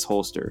put it in his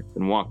holster,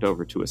 then walked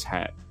over to his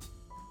hat.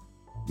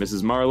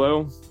 Mrs.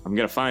 Marlowe, I'm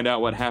going to find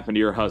out what happened to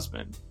your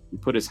husband. He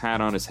put his hat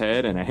on his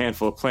head, and a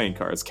handful of playing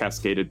cards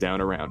cascaded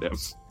down around him.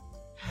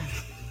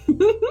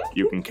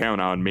 You can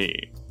count on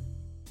me.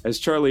 As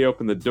Charlie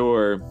opened the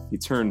door, he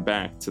turned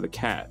back to the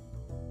cat.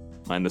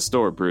 Mind the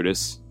store,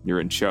 Brutus. You're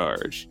in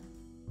charge.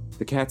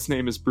 The cat's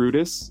name is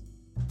Brutus?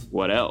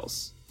 What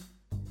else?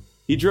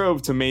 He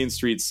drove to Main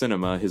Street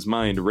Cinema, his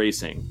mind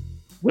racing.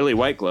 Willie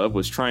Whiteglove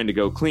was trying to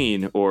go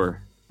clean,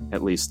 or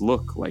at least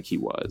look like he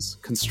was.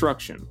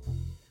 Construction.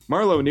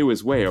 Marlowe knew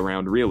his way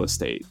around real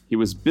estate. He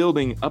was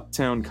building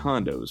uptown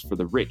condos for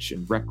the rich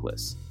and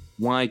reckless.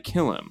 Why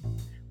kill him?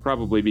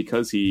 Probably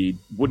because he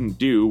wouldn't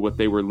do what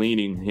they were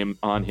leaning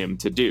on him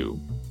to do.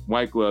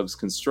 Whiteglove's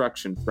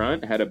construction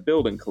front had a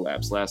building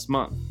collapse last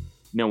month.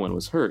 No one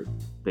was hurt.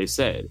 They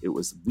said it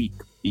was weak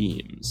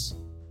beams.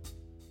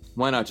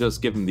 Why not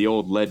just give him the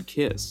old lead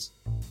kiss?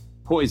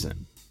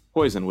 Poison.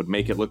 Poison would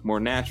make it look more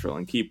natural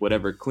and keep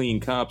whatever clean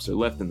cops are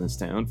left in this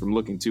town from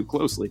looking too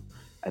closely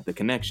at the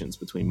connections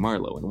between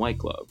Marlowe and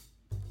Whiteglove.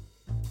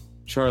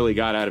 Charlie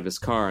got out of his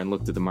car and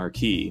looked at the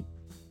marquee.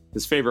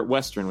 His favorite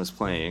Western was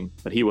playing,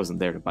 but he wasn't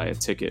there to buy a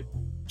ticket.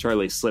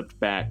 Charlie slipped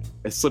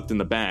in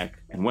the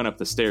back and went up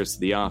the stairs to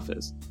the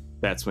office.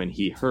 That's when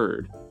he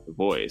heard the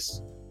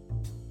voice.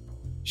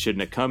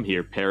 Shouldn't have come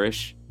here,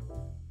 Parrish.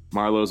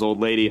 Marlowe's old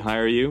lady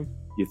hire you?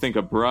 You think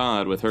a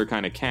broad with her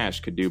kind of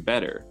cash could do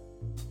better.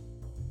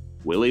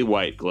 Willie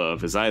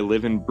Whiteglove, as I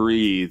live and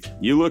breathe.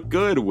 You look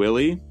good,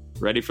 Willie.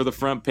 Ready for the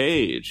front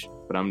page.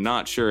 But I'm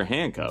not sure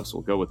handcuffs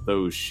will go with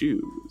those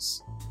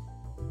shoes.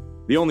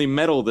 The only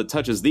metal that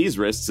touches these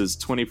wrists is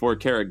 24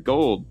 karat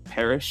gold,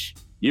 Parrish.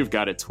 You've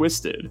got it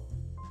twisted.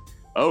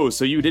 Oh,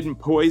 so you didn't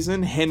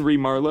poison Henry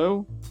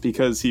Marlowe?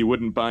 Because he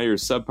wouldn't buy your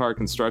subpar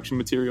construction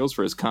materials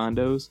for his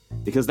condos?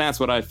 Because that's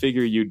what I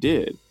figure you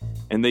did.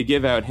 And they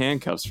give out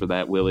handcuffs for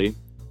that, Willie.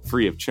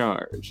 Free of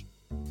charge.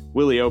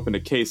 Willie opened a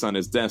case on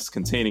his desk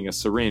containing a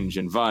syringe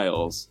and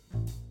vials.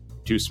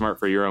 Too smart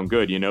for your own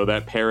good, you know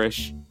that,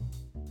 Parrish?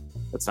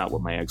 That's not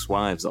what my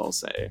ex-wives all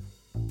say.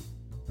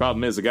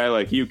 Problem is, a guy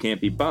like you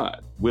can't be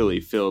bought. Willie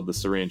filled the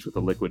syringe with a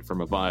liquid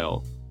from a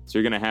vial. So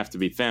you're gonna have to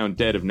be found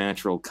dead of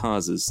natural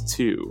causes,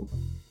 too.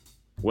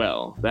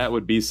 Well, that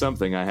would be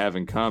something I have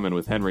in common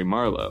with Henry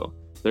Marlowe.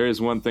 There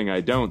is one thing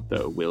I don't,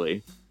 though,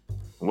 Willie.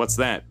 What's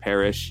that,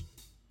 Parrish?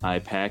 I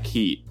pack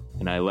heat,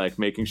 and I like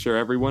making sure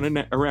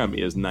everyone around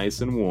me is nice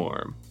and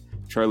warm.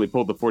 Charlie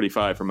pulled the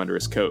 .45 from under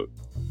his coat.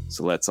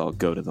 So let's all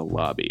go to the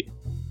lobby.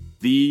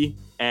 The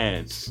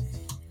end.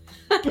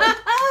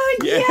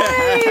 Yay!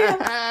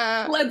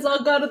 Let's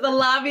all go to the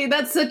lobby.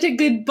 That's such a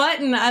good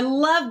button. I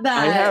love that.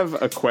 I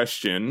have a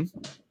question.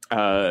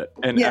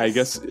 And yes. I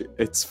guess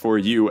it's for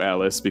you,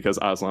 Alice, because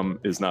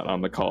Aslam is not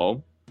on the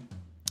call.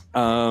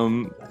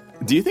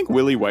 Do you think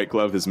Willie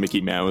Whiteglove is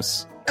Mickey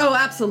Mouse? Oh,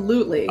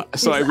 absolutly.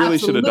 So He's I really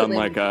should have done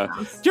like a.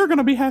 You're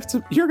gonna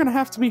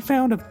have to be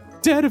found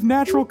dead of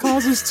natural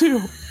causes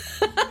too.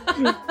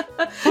 No,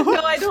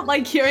 I don't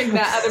like hearing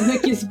that out of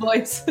Mickey's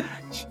voice.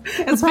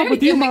 The problem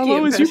with you,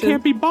 Marlowe, is you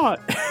can't be bought.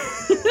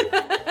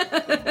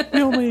 The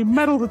only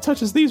metal that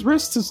touches these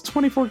wrists is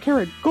 24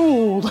 karat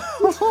gold.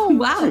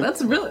 Wow,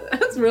 that's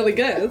really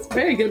good. That's a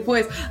very good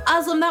voice.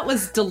 Aslam, that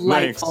was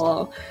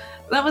delightful. Thanks.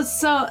 That was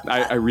so...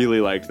 I really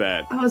liked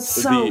that. That was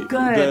so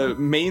good. The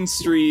main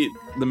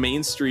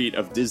street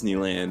of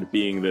Disneyland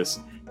being this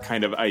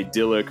kind of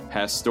idyllic,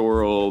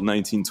 pastoral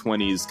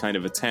 1920s kind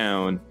of a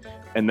town,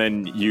 and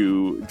then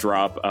you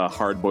drop a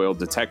hard-boiled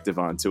detective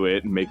onto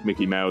it and make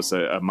Mickey Mouse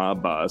a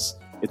mob boss.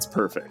 It's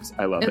perfect.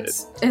 I love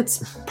it.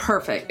 It's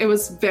perfect. It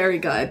was very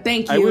good.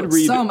 Thank you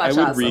so much.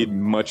 I would read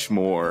much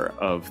more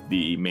of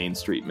the Main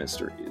Street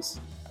Mysteries.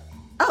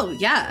 Oh,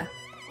 yeah.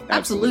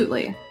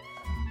 Absolutely.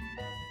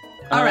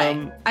 All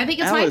right. I think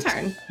it's Alex, my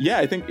turn. Yeah,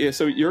 I think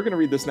so. You're going to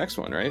read this next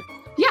one, right?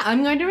 Yeah,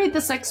 I'm going to read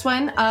this next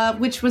one,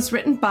 which was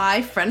written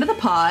by friend of the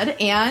pod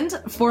and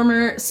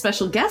former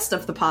special guest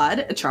of the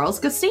pod, Charles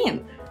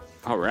Gustine.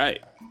 All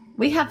right.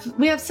 We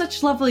have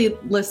such lovely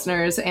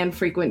listeners and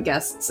frequent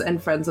guests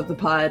and friends of the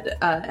pod.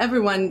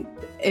 Everyone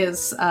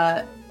is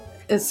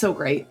so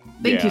great.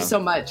 Thank you so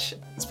much.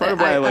 It's part of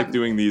why I like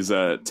doing these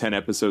 10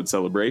 episode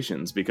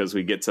celebrations, because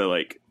we get to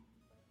like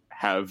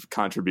have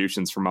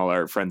contributions from all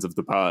our friends of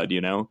the pod,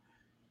 you know?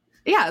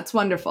 Yeah, it's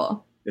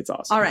wonderful. It's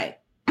awesome. All right.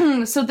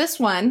 So this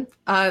one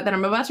that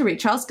I'm about to read,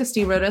 Charles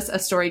Gustine wrote us a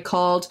story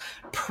called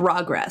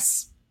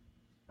Progress.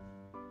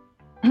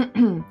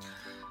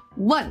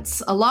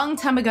 Once, a long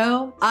time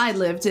ago, I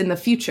lived in the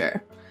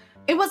future.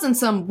 It wasn't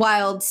some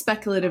wild,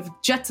 speculative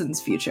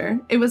Jetsons future.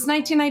 It was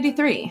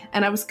 1993,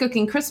 and I was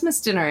cooking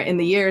Christmas dinner in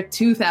the year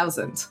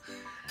 2000.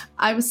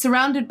 I was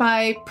surrounded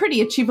by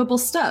pretty achievable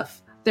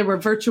stuff. There were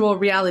virtual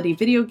reality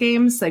video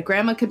games that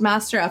Grandma could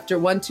master after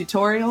one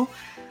tutorial.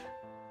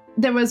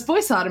 There was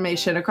voice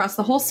automation across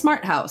the whole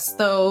smart house,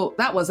 though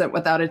that wasn't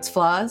without its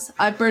flaws.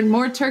 I've burned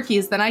more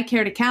turkeys than I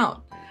care to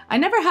count. I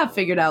never have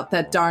figured out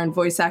that darn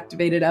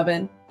voice-activated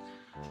oven.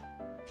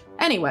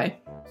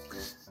 Anyway.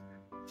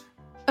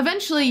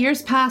 Eventually,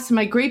 years passed, and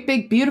my great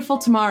big beautiful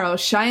tomorrow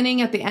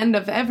shining at the end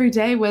of every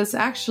day was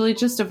actually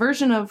just a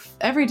version of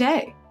every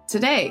day.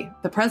 Today,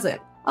 the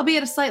present,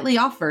 albeit a slightly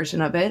off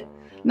version of it.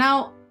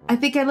 Now, I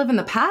think I live in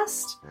the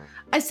past?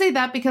 I say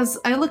that because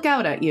I look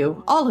out at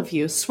you, all of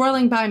you,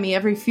 swirling by me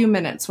every few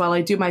minutes while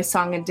I do my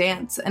song and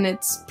dance, and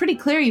it's pretty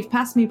clear you've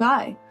passed me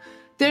by.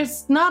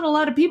 There's not a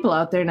lot of people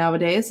out there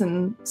nowadays,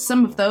 and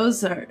some of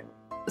those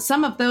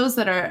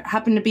that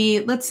happen to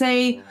be, let's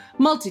say,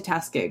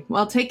 multitasking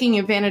while taking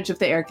advantage of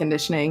the air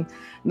conditioning.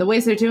 And the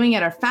ways they're doing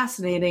it are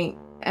fascinating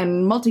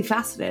and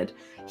multifaceted.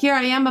 Here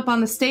I am up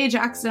on the stage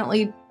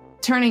accidentally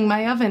turning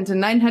my oven to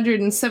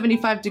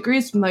 975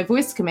 degrees with my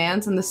voice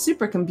commands, and the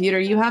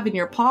supercomputer you have in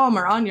your palm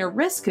or on your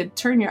wrist could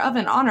turn your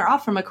oven on or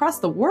off from across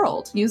the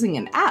world using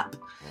an app.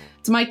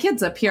 To my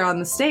kids up here on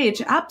the stage,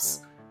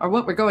 apps are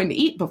what we're going to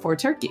eat before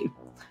turkey.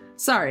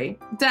 Sorry,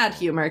 dad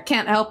humor,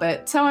 can't help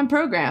it. It's how I'm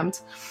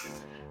programmed.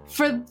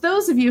 For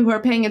those of you who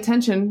are paying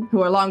attention,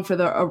 who are along for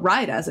a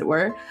ride, as it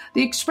were,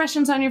 the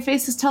expressions on your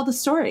faces tell the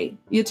story.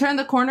 You turn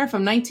the corner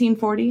from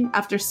 1940,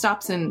 after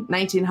stops in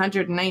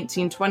 1900 and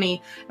 1920,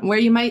 and where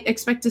you might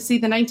expect to see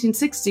the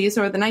 1960s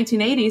or the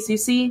 1980s, you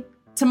see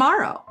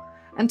tomorrow.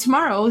 And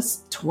tomorrow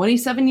is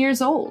 27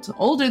 years old,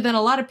 older than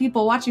a lot of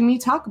people watching me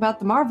talk about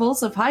the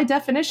marvels of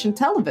high-definition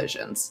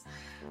televisions.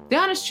 The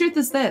honest truth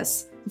is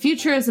this: the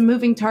future is a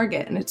moving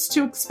target, and it's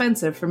too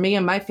expensive for me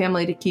and my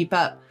family to keep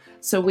up.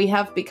 So we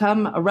have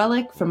become a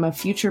relic from a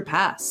future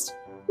past.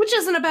 Which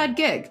isn't a bad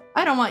gig.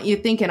 I don't want you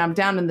thinking I'm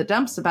down in the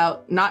dumps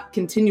about not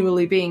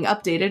continually being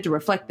updated to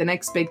reflect the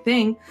next big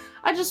thing.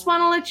 I just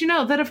want to let you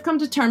know that I've come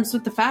to terms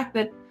with the fact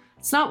that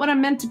it's not what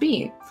I'm meant to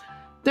be.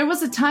 There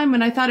was a time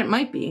when I thought it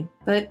might be,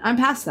 but I'm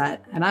past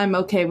that, and I'm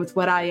okay with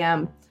what I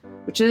am,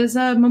 which is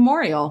a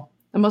memorial.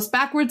 The most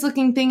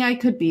backwards-looking thing I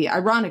could be,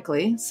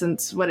 ironically,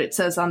 since what it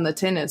says on the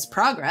tin is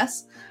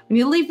progress. When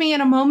you leave me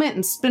in a moment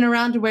and spin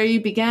around to where you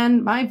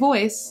began, my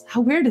voice, how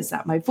weird is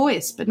that? My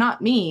voice, but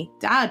not me,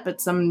 Dad, but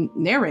some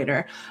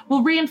narrator,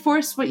 will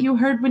reinforce what you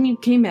heard when you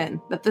came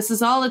in, that this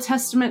is all a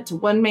testament to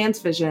one man's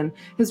vision,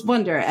 his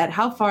wonder at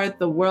how far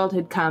the world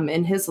had come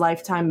in his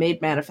lifetime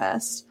made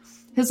manifest.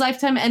 His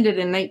lifetime ended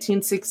in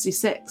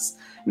 1966.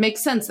 It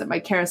makes sense that my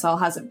carousel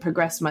hasn't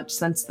progressed much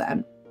since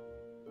then.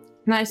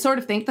 And I sort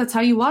of think that's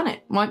how you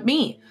want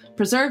me,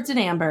 preserved in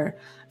amber.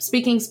 I'm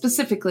speaking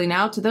specifically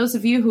now to those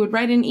of you who would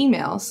write in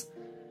emails.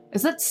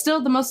 Is that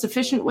still the most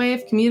efficient way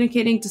of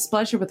communicating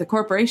displeasure with a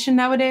corporation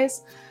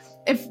nowadays?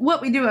 If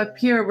what we do up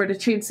here were to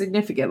change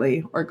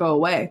significantly or go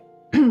away.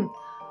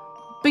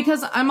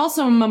 Because I'm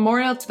also a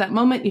memorial to that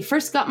moment you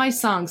first got my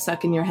song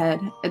stuck in your head.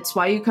 It's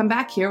why you come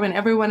back here when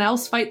everyone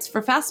else fights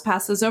for fast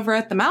passes over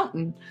at the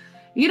mountain.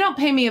 You don't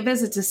pay me a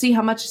visit to see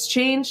how much has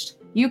changed.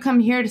 You come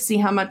here to see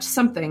how much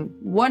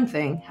one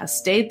thing, has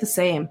stayed the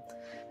same.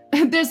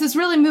 There's this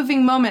really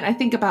moving moment I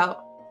think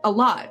about a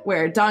lot,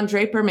 where Don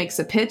Draper makes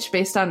a pitch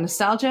based on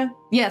nostalgia.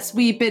 Yes,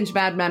 we binge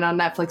Mad Men on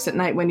Netflix at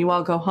night when you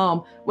all go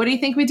home. What do you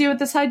think we do with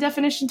this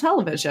high-definition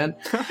television?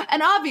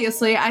 And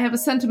obviously, I have a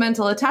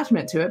sentimental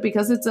attachment to it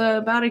because it's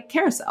about a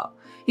carousel.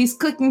 He's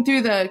clicking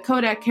through the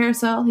Kodak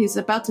carousel. He's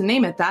about to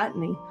name it that,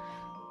 and he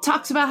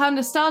talks about how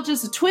nostalgia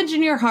is a twinge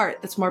in your heart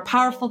that's more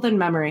powerful than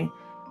memory.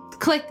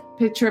 Click,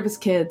 picture of his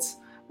kids.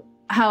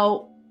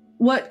 How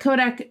what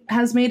Kodak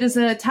has made is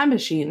a time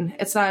machine.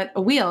 It's not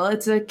a wheel,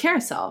 it's a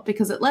carousel,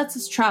 because it lets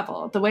us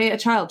travel the way a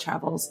child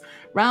travels,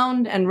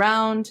 round and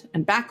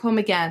back home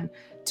again,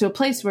 to a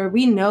place where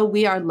we know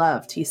we are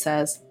loved, he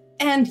says.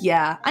 And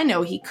yeah, I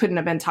know he couldn't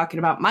have been talking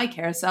about my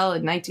carousel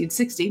in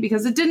 1960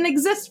 because it didn't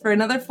exist for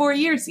another 4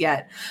 years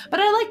yet.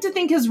 But I like to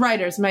think his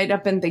writers might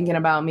have been thinking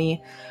about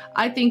me.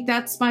 I think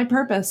that's my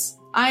purpose.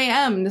 I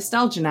am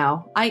nostalgia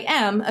now. I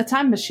am a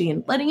time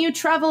machine, letting you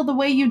travel the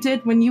way you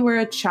did when you were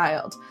a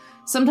child.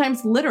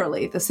 Sometimes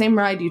literally the same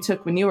ride you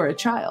took when you were a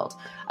child.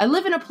 I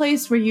live in a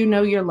place where you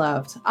know you're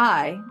loved.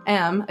 I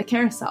am a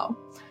carousel.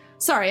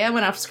 Sorry, I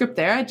went off script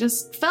there. I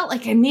just felt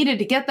like I needed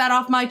to get that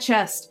off my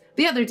chest.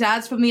 The other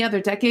dads from the other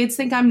decades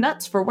think I'm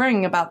nuts for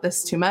worrying about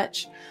this too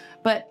much.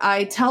 But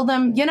I tell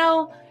them,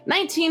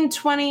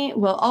 1920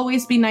 will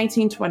always be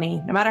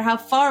 1920, no matter how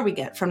far we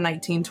get from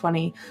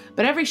 1920.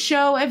 But every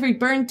show, every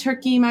burned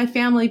turkey, my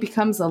family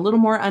becomes a little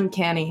more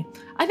uncanny.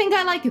 I think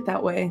I like it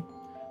that way.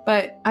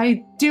 But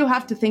I do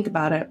have to think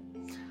about it.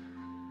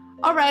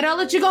 All right, I'll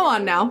let you go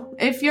on now.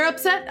 If you're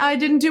upset I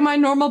didn't do my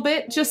normal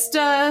bit, just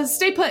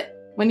stay put.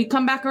 When you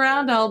come back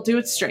around, I'll do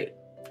it straight.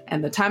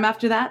 And the time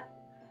after that,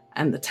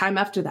 and the time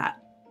after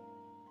that.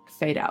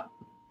 Fade out.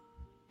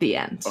 The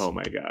end. Oh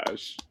my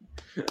gosh.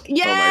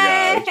 Yay!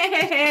 Oh my gosh.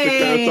 The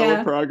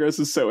Kurosawa progress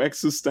is so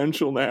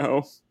existential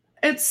now.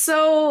 It's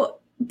so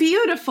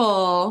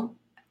beautiful.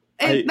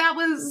 That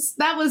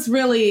was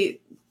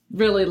really,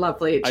 really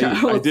lovely,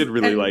 Charles. I did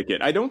really like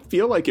it. I don't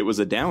feel like it was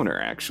a downer,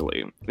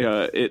 actually.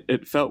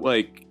 It felt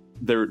like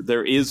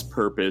there is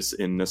purpose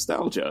in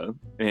nostalgia.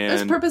 And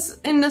there's purpose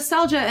in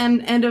nostalgia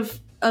and of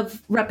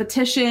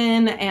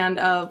repetition and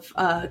of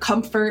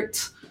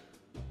comfort.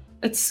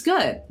 It's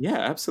good. Yeah,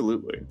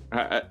 absolutely.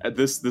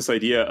 This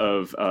idea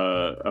of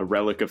a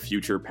relic of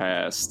future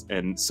past,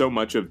 and so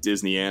much of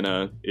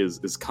Disneyana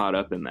is caught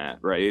up in that,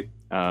 right?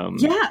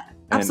 Yeah,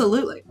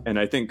 absolutely. And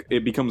I think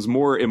it becomes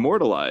more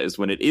immortalized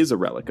when it is a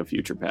relic of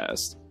future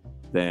past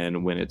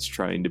than when it's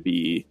trying to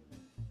be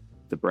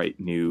the bright,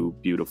 new,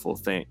 beautiful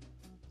thing.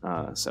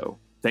 So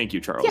thank you,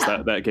 Charles.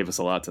 Yeah. That gave us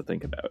a lot to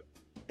think about.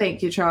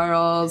 Thank you,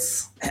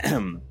 Charles.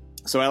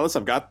 So, Alice,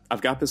 I've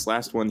got this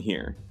last one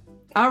here.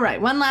 All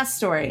right, one last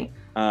story.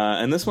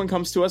 And this one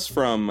comes to us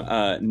from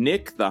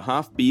Nick the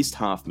Hoff Beast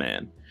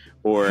Hoffman,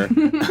 or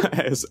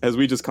as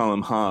we just call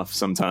him, Hoff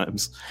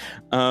sometimes.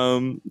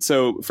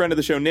 So, friend of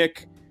the show,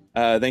 Nick,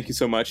 thank you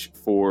so much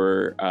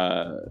for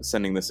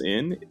sending this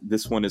in.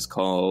 This one is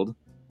called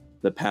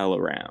The Pal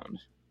Around.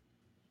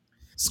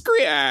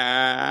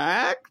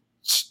 Screak!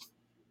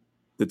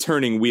 The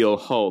turning wheel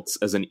halts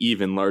as an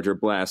even larger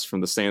blast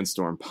from the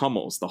sandstorm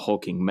pummels the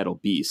hulking metal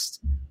beast.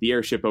 The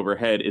airship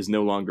overhead is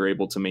no longer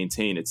able to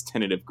maintain its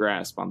tentative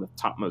grasp on the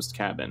topmost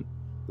cabin.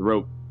 The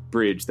rope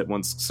bridge that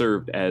once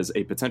served as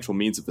a potential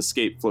means of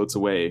escape floats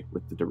away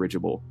with the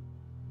dirigible.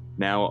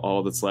 Now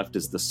all that's left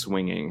is the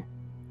swinging.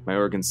 My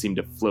organs seem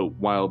to float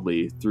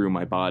wildly through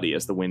my body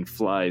as the wind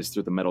flies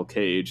through the metal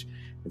cage,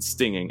 and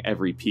stinging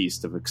every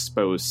piece of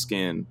exposed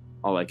skin,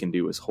 all I can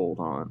do is hold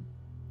on.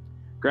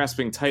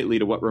 Grasping tightly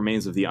to what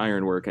remains of the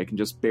ironwork, I can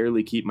just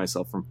barely keep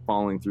myself from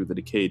falling through the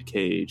decayed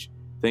cage.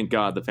 Thank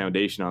God the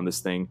foundation on this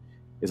thing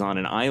is on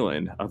an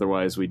island,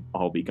 otherwise we'd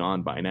all be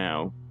gone by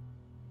now.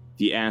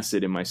 The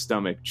acid in my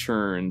stomach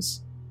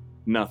churns.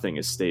 Nothing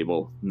is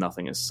stable,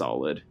 nothing is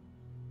solid.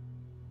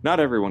 Not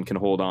everyone can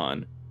hold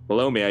on.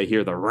 Below me I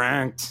hear the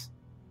ranked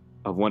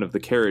of one of the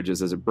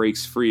carriages as it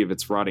breaks free of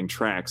its rotting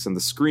tracks, and the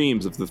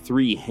screams of the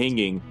three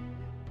hanging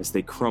as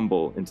they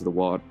crumble into the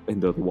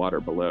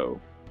water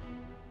below.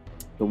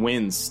 The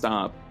winds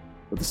stop,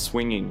 but the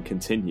swinging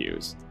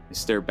continues. I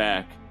stare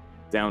back,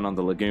 down on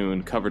the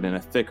lagoon, covered in a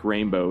thick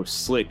rainbow,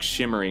 slick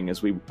shimmering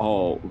as we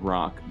all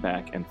rock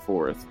back and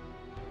forth.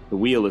 The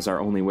wheel is our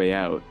only way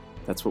out.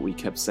 That's what we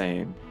kept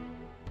saying.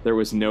 There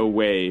was no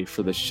way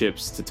for the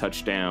ships to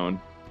touch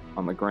down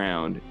on the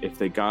ground. If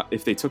they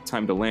took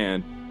time to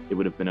land, it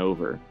would have been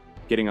over.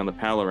 Getting on the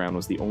Pal Around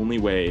was the only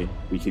way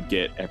we could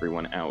get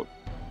everyone out.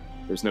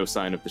 There's no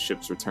sign of the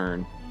ship's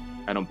return.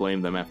 I don't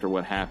blame them after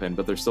what happened,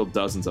 but there's still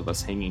dozens of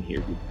us hanging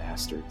here, you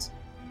bastards.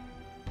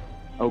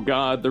 Oh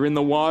God, they're in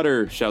the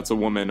water, shouts a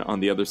woman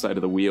on the other side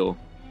of the wheel.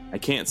 I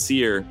can't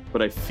see her,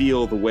 but I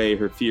feel the way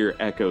her fear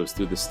echoes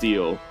through the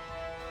steel.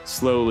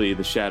 Slowly,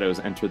 the shadows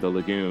enter the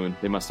lagoon.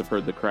 They must have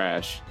heard the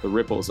crash. The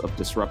ripples of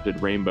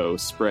disrupted rainbow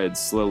spread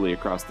slowly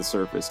across the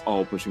surface,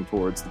 all pushing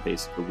towards the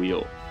base of the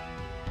wheel.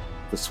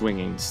 The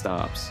swinging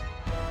stops.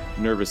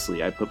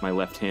 Nervously, I put my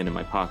left hand in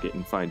my pocket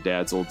and find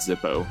Dad's old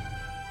Zippo.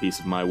 Piece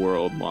of my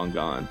world long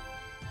gone.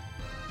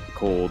 The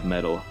cold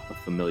metal of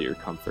familiar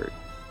comfort.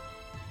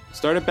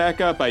 Start it back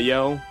up, I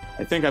yell.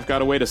 I think I've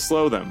got a way to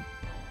slow them.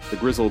 The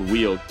grizzled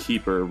wheel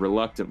keeper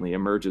reluctantly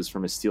emerges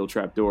from his steel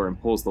trap door and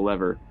pulls the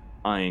lever,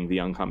 eyeing the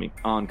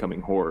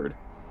oncoming horde.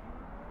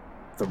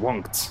 The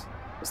wonkt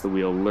as the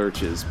wheel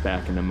lurches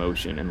back into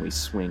motion and we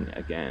swing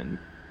again.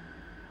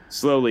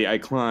 Slowly I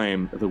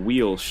climb, the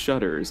wheel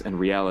shudders and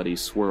reality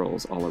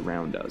swirls all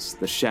around us.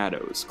 The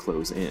shadows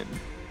close in.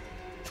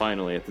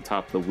 Finally, at the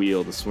top of the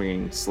wheel, the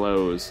swinging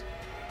slows.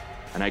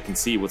 and I can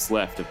see what's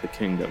left of the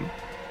kingdom.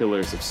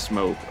 Pillars of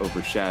smoke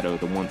overshadow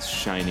the once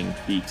shining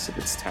peaks of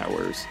its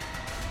towers.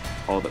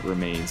 All that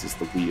remains is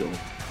the wheel.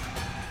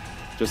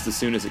 Just as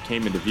soon as it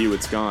came into view,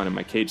 it's gone, and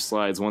my cage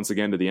slides once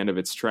again to the end of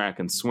its track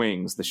and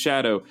swings. The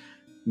shadow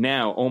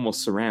now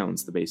almost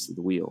surrounds the base of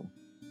the wheel.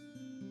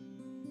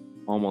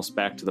 Almost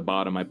back to the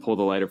bottom, I pull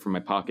the lighter from my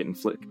pocket and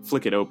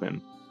flick it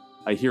open.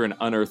 I hear an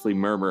unearthly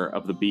murmur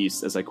of the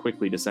beasts as I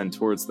quickly descend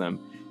towards them.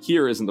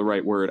 Hear isn't the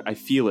right word. I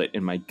feel it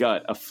in my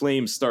gut. A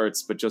flame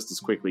starts, but just as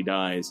quickly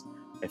dies.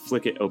 I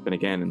flick it open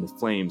again, and the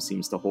flame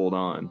seems to hold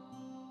on.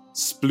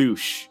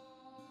 Sploosh!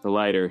 The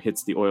lighter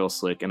hits the oil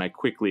slick, and I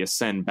quickly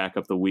ascend back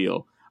up the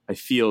wheel. I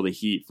feel the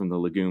heat from the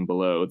lagoon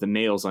below. The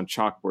nails on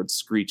chalkboard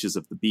screeches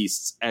of the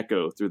beasts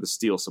echo through the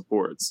steel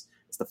supports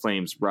as the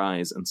flames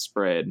rise and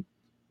spread.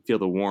 I feel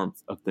the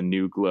warmth of the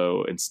new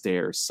glow and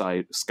stare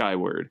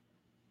skyward.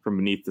 From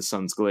beneath the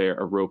sun's glare,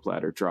 a rope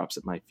ladder drops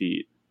at my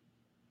feet.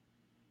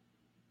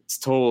 It's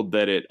told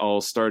that it all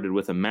started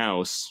with a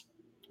mouse.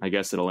 I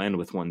guess it'll end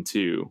with one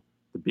too.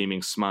 The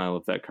beaming smile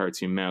of that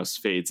cartoon mouse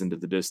fades into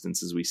the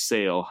distance as we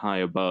sail high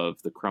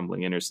above the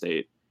crumbling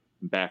interstate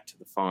and back to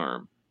the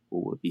farm,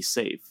 where we'll be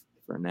safe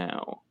for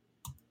now.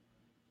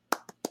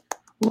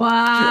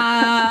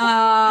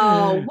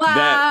 Wow! Wow!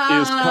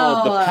 That is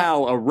called The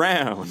Pal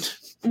Around.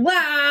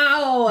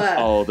 Wow!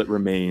 All that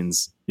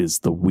remains is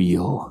the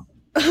wheel.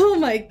 Oh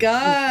my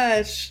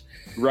gosh!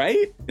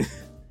 Right?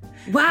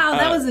 Wow,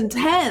 that was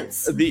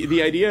intense.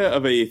 The idea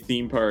of a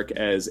theme park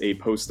as a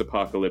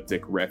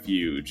post-apocalyptic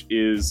refuge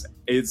is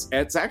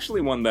it's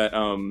actually one that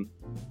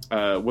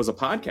was a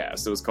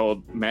podcast. It was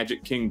called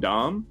Magic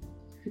Kingdom.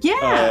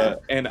 Yeah.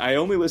 And I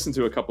only listened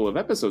to a couple of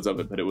episodes of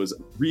it, but it was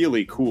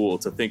really cool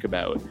to think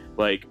about.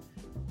 Like,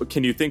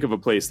 can you think of a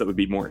place that would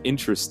be more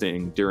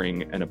interesting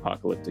during an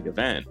apocalyptic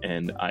event?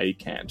 And I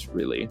can't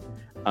really.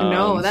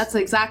 No, that's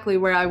exactly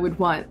where I would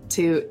want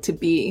to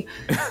be.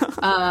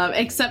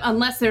 Except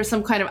unless there's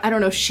some kind of, I don't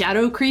know,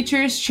 shadow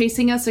creatures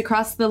chasing us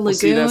across the lagoon. Well,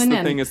 see, that's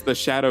the thing. It's the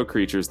shadow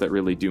creatures that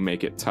really do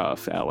make it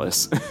tough,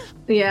 Alice.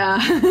 Yeah.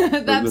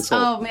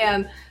 Oh,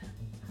 man.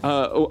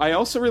 I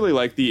also really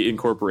like the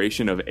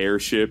incorporation of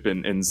airship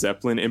and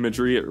Zeppelin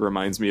imagery. It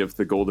reminds me of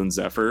the Golden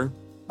Zephyr.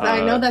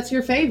 I know that's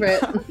your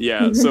favorite.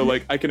 Yeah, so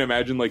like I can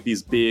imagine like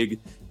these big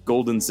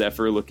Golden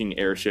Zephyr-looking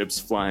airships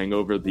flying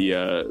over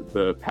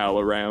the Pal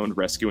Around,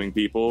 rescuing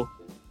people,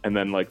 and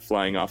then like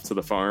flying off to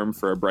the farm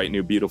for a bright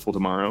new beautiful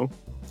tomorrow.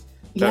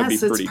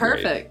 Yes, it's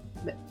perfect.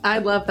 Great. I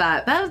love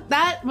that.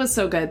 That was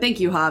so good. Thank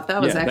you, Hoff. That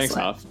was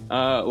excellent. Thanks,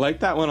 Hoff. Like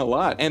that one a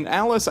lot. And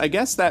Alice, I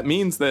guess that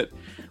means that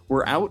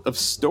we're out of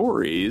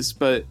stories,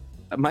 but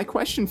my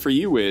question for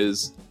you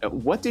is,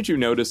 what did you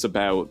notice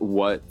about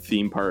what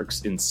theme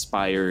parks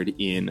inspired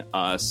in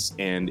us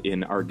and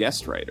in our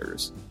guest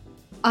writers?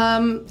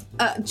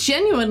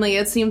 Genuinely,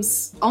 it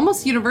seems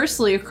almost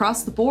universally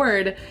across the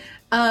board.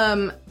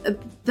 The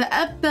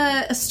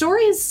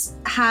stories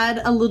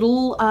had a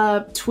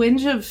little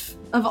twinge of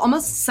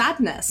almost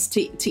sadness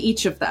to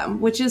each of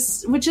them, which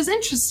is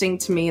interesting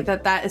to me.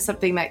 That is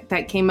something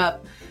that came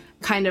up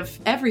kind of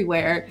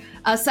everywhere.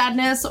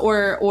 Sadness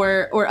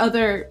or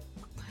other,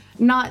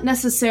 not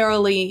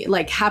necessarily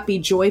like happy,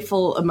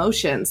 joyful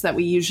emotions that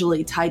we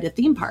usually tie to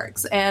theme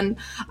parks. And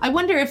I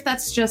wonder if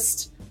that's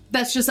just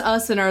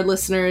us and our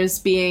listeners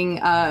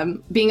being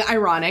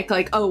ironic,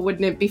 like, oh,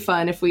 wouldn't it be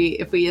fun if we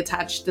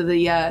attached to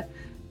the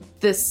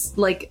this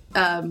like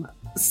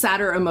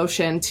sadder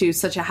emotion to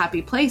such a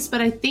happy place.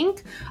 But I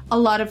think a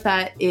lot of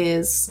that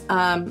is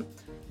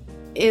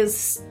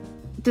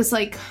this,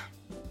 like,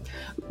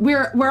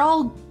 we're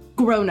all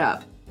grown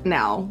up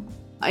now,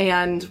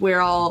 and we're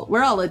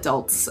all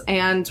adults,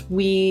 and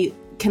we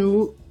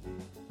can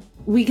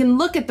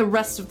look at the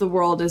rest of the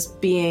world as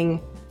being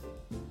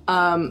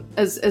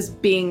as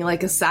being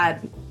like a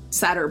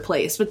sadder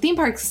place. But theme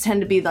parks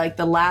tend to be like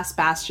the last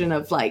bastion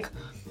of like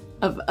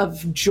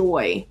of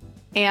joy,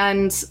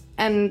 and to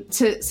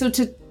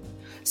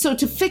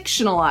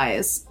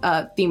fictionalize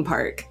a theme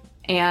park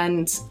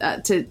and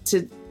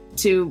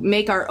to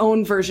make our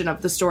own version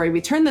of the story,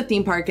 we turn the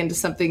theme park into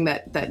something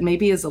that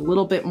maybe is a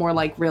little bit more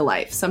like real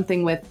life,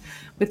 something with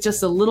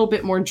just a little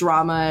bit more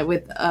drama,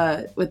 with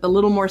a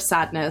little more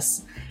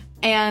sadness.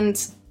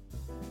 And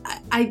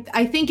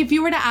I think if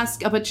you were to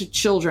ask a bunch of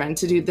children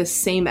to do this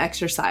same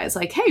exercise,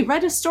 like, hey,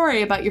 write a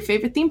story about your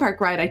favorite theme park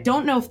ride, I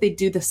don't know if they'd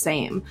do the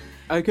same.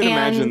 I can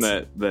imagine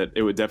that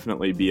it would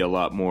definitely be a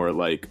lot more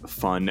like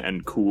fun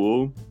and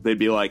cool. They'd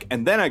be like,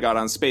 and then I got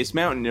on Space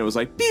Mountain and it was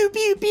like, pew,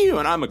 pew, pew,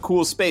 and I'm a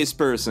cool space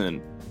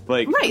person.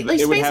 Like, right, like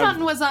Space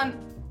Mountain was on... It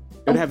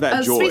would have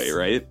that joy,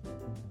 right?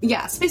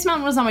 Yeah, Space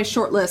Mountain was on my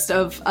short list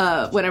of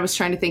when I was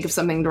trying to think of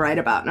something to write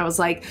about, and I was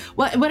like,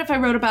 what if I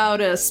wrote about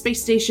a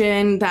space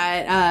station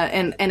that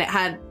and it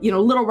had, you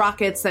know, little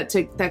rockets that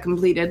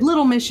completed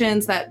little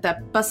missions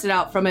that busted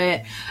out from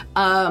it,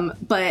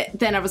 but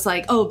then I was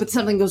like, oh, but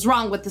something goes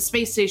wrong with the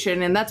space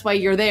station, and that's why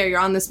you're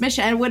on this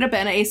mission. And it would have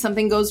been a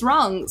something goes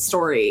wrong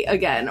story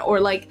again, or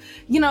like,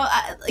 you know,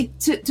 like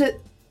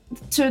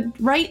to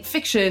write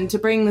fiction, to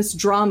bring this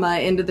drama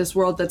into this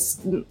world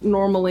that's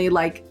normally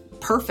like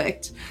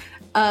perfect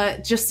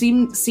just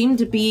seemed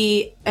to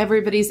be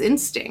everybody's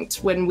instinct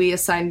when we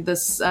assigned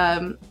this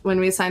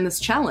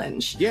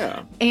challenge.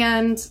 Yeah.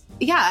 And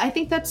yeah, I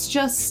think that's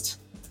just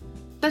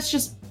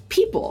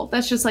people.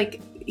 That's just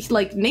like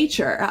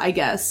nature, I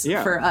guess,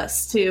 for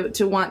us to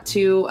want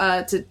to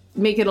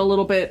make it a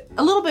little bit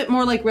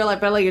more like real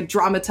life, but like a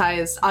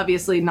dramatized,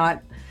 obviously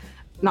not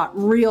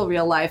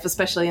real life,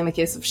 especially in the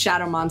case of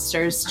shadow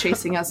monsters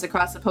chasing us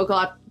across a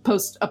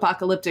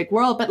post-apocalyptic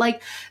world, but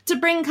like to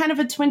bring kind of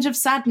a twinge of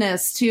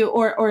sadness to,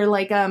 or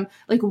like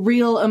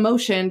real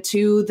emotion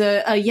to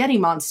the Yeti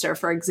monster,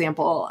 for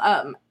example,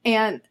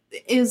 and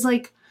is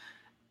like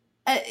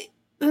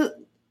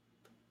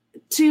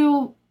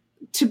to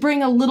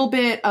bring a little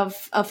bit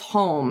of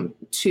home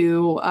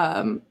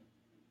to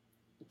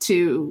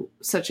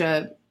such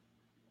a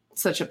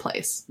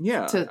place,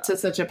 to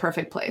such a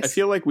perfect place. I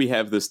feel like we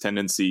have this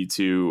tendency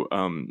to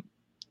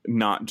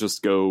not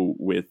just go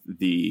with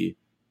the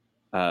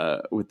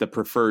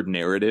preferred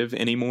narrative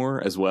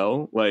anymore as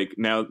well. Like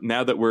now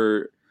that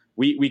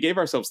we gave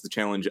ourselves the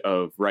challenge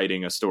of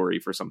writing a story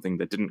for something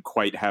that didn't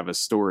quite have a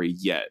story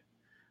yet,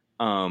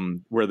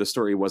 where the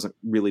story wasn't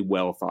really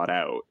well thought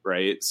out,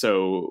 right?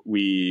 So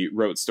we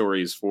wrote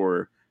stories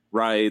for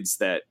rides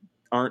that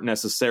aren't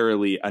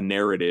necessarily a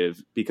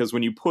narrative, because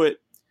when you put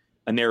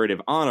a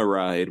narrative on a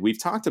ride,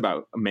 we've talked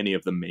about many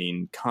of the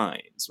main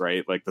kinds,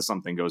 right? Like the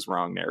something goes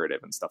wrong narrative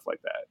and stuff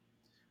like that.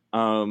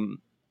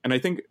 And I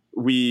think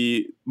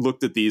we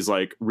looked at these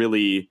like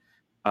really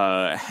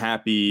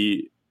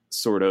happy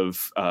sort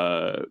of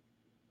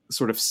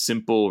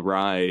simple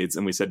rides,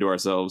 and we said to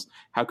ourselves,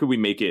 how could we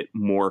make it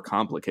more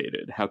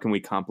complicated? How can we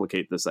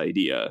complicate this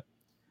idea?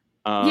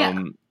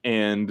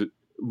 And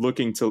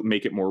looking to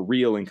make it more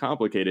real and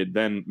complicated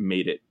then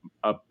made it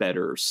a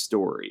better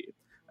story.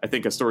 I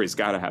think a story's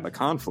got to have a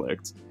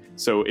conflict.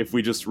 So if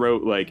we just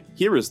wrote like,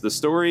 here is the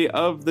story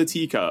of the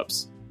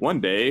teacups. One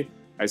day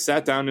I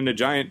sat down in a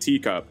giant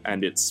teacup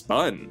and it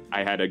spun.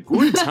 I had a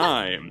good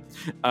time.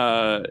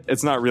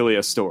 It's not really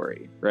a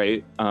story,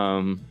 right?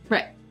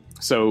 Right.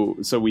 So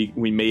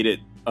we made it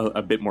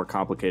a bit more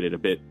complicated, a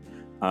bit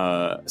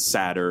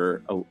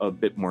sadder, a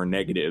bit more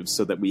negative,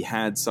 so that we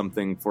had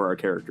something for our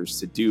characters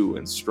to do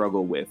and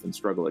struggle with and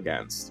struggle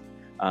against.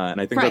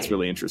 And I think that's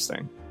really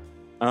interesting.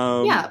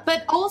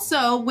 But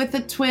also with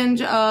a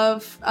twinge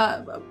of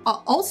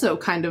also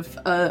kind of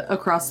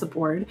across the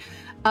board,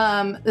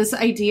 this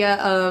idea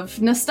of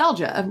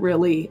nostalgia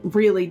really,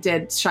 really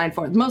did shine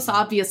forth. Most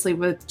obviously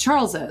with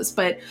Charles's,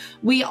 but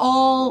we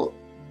all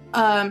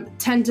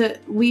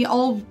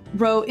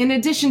wrote, in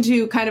addition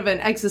to kind of an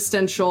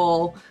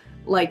existential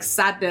like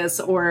sadness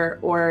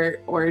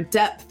or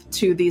depth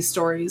to these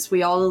stories,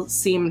 we all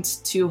seemed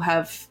to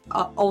have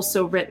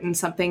also written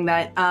something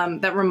that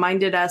that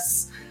reminded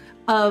us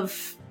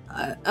of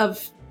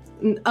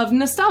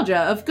nostalgia,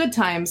 of good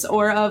times,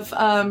 or of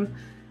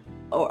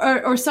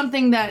or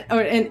something that,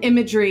 or an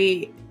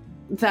imagery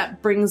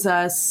that brings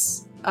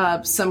us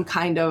some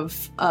kind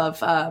of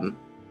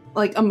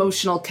like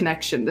emotional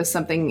connection to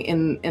something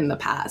in the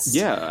past.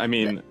 Yeah, I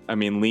mean,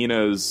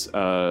 Lena's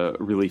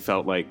really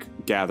felt like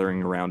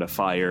gathering around a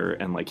fire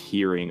and like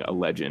hearing a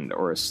legend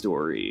or a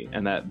story,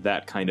 and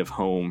that kind of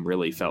home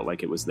really felt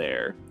like it was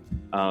there.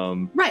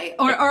 Right,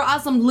 or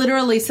Aslam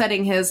literally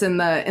setting his in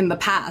the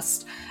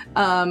past,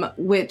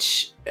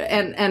 which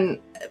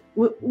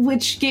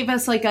gave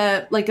us like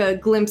a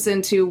glimpse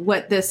into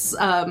what this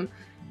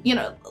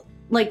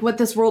like what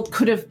this world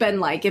could have been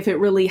like if it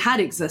really had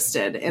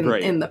existed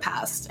in the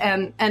past,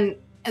 and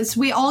so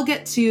we all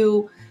get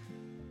to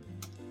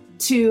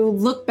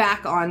look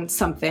back on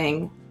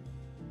something,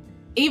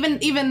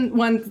 even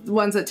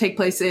ones that take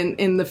place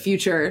in the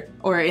future,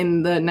 or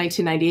in the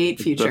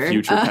 1998 future, the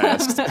future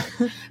past.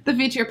 The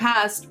future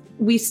past,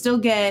 we still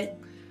get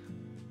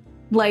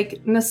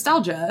like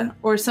nostalgia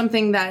or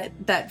something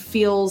that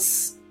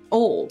feels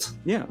old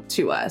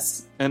to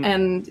us,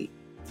 and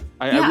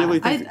I really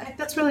think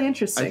that's really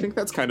interesting. I think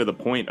that's kind of the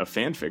point of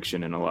fan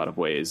fiction in a lot of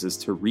ways, is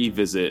to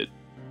revisit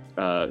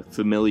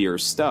familiar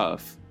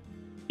stuff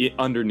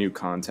under new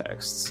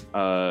contexts.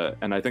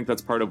 And I think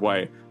that's part of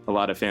why a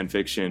lot of fan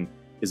fiction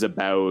is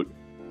about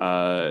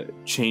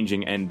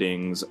changing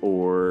endings,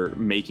 or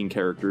making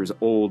characters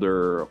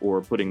older,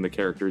 or putting the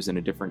characters in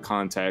a different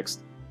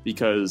context,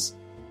 because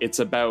it's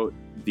about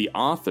the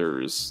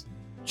authors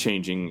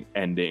changing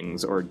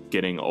endings or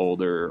getting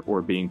older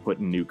or being put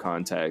in new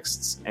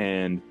contexts,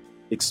 and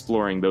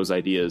exploring those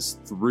ideas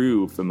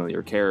through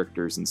familiar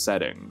characters and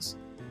settings.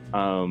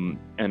 And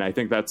I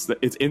think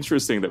it's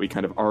interesting that we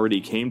kind of already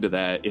came to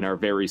that in our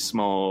very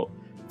small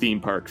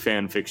theme park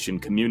fan fiction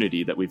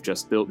community that we've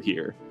just built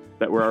here,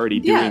 that we're already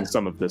doing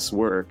some of this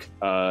work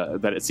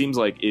that it seems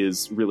like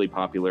is really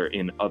popular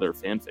in other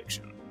fan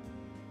fiction.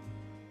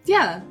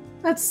 Yeah,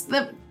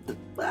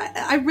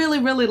 I I really,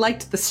 really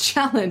liked this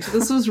challenge.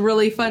 This was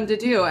really fun to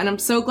do. And I'm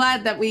so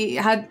glad that we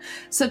had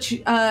such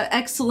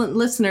excellent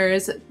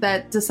listeners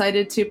that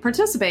decided to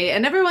participate.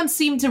 And everyone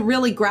seemed to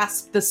really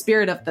grasp the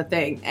spirit of the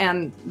thing.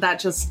 And that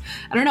just,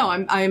 I don't know,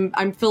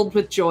 I'm filled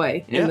with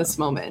joy in this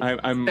moment.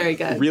 I'm very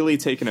good. Really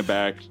taken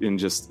aback and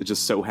just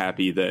so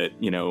happy that,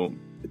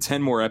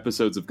 10 more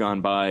episodes have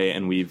gone by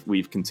and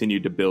we've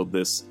continued to build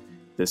this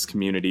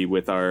community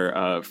with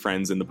our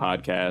friends in the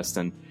podcast,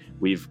 and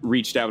we've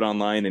reached out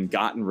online and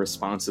gotten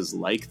responses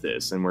like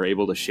this, and we're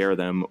able to share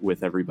them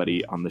with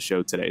everybody on the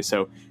show today.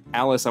 So,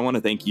 Alice, I want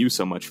to thank you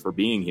so much for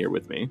being here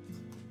with me.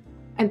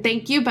 And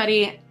thank you,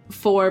 buddy,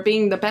 for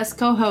being the best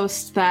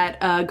co-host that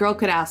a girl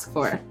could ask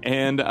for.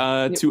 And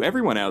to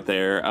everyone out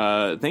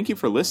there, thank you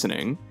for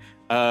listening.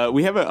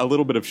 We have a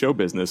little bit of show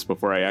business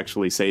before I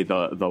actually say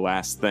the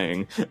last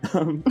thing.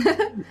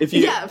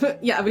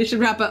 Yeah, we should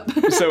wrap up.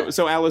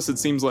 So Alice, it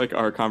seems like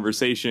our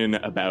conversation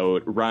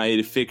about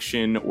ride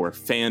fiction or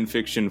fan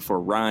fiction for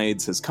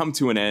rides has come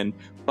to an end,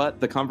 but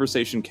the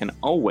conversation can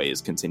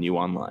always continue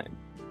online.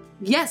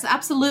 Yes,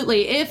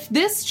 absolutely. If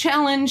this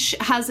challenge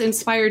has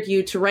inspired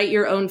you to write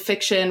your own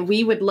fiction,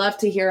 we would love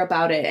to hear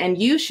about it. And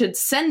you should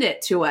send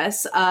it to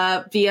us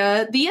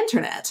via the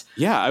internet.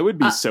 Yeah, I would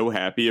be so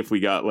happy if we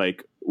got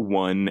like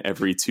one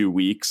every 2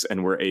 weeks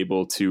and we're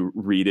able to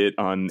read it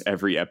on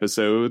every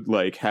episode,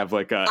 like have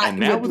like and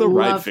now with a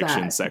ride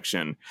fiction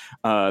section.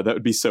 That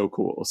would be so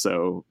cool.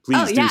 So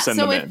please do send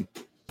them in.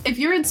 If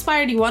you're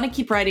inspired, you want to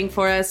keep writing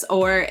for us,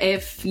 or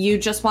if you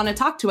just want to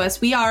talk to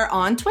us, we are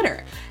on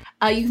Twitter.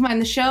 You can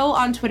find the show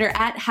on Twitter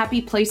at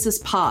Happy Places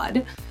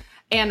Pod.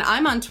 And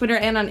I'm on Twitter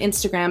and on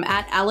Instagram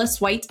at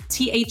Alice White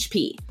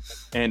THP.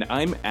 And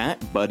I'm at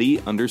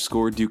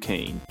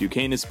Buddy_Duquesne.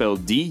 Duquesne is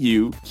spelled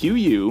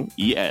DUQUESNE.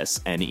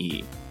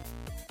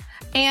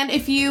 And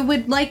if you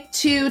would like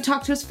to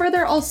talk to us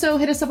further, also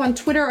hit us up on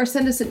Twitter or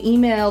send us an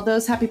email,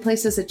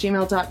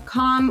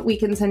 thosehappyplaces@gmail.com. We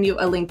can send you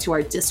a link to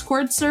our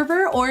Discord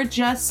server, or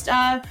just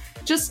talk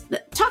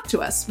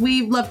to us.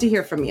 We love to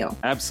hear from you.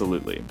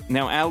 Absolutely.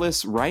 Now,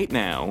 Alice, right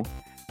now,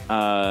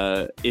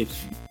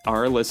 if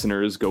our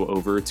listeners go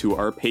over to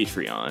our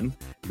Patreon,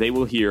 they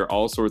will hear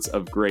all sorts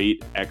of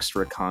great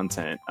extra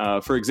content.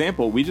 For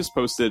example, we just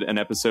posted an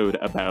episode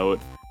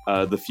about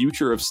the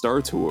future of Star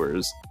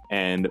Tours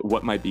and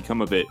what might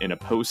become of it in a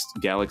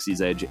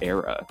post-Galaxy's Edge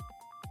era.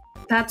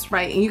 That's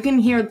right. You can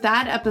hear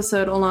that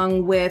episode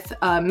along with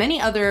many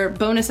other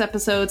bonus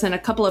episodes and a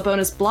couple of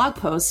bonus blog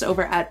posts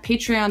over at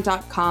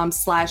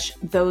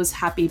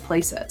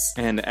patreon.com/thosehappyplaces.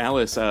 And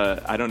Alice,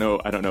 I don't know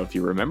if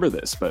you remember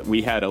this, but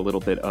we had a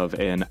little bit of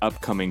an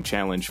upcoming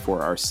challenge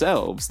for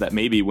ourselves that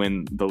maybe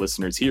when the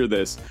listeners hear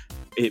this,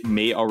 it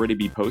may already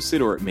be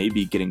posted or it may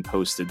be getting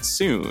posted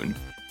soon.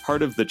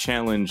 Part of the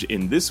challenge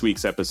in this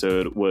week's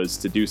episode was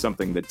to do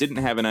something that didn't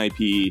have an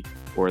IP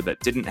or that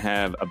didn't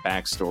have a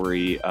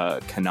backstory,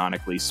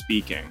 canonically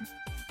speaking.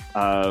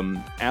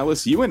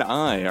 Alice, you and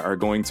I are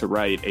going to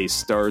write a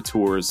Star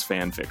Tours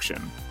fanfiction.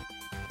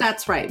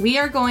 That's right. We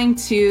are going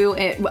to,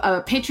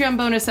 a Patreon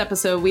bonus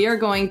episode, we are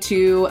going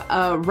to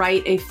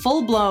write a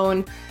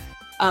full-blown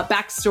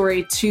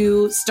backstory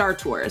to Star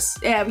Tours.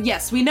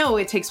 Yes, we know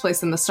it takes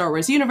place in the Star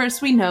Wars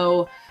universe. We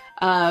know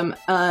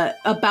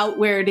about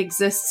where it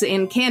exists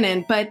in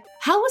canon, but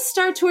how was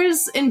Star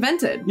Tours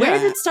invented? Yeah. Where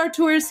did Star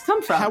Tours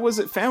come from? How was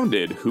it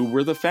founded? Who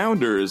were the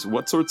founders?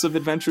 What sorts of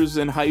adventures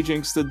and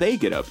hijinks did they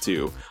get up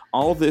to?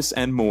 All this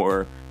and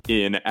more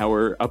in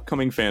our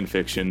upcoming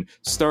fanfiction,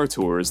 Star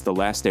Tours: The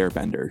Last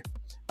Airbender.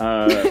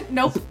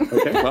 Nope.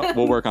 Okay, well,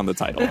 we'll work on the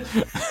title.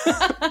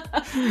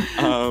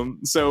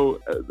 So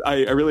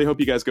I really hope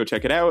you guys go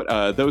check it out.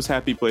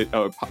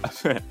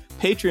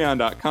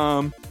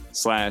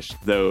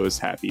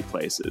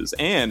 Patreon.com/thosehappyplaces.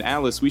 And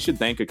Alice, we should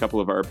thank a couple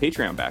of our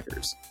Patreon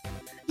backers.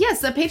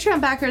 Yes, the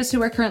Patreon backers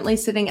who are currently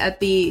sitting at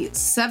the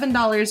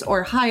 $7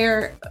 or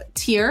higher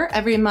tier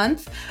every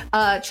month.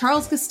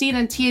 Charles Gustine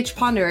and TH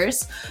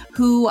Ponders,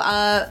 who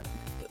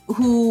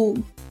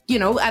you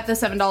know, at the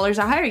 $7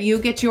 or higher, you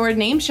get your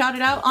name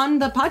shouted out on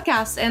the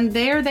podcast, and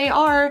there they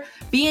are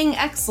being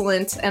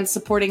excellent and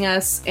supporting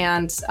us,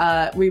 and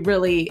we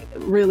really,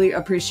 really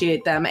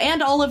appreciate them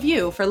and all of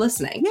you for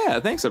listening. Yeah,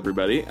 thanks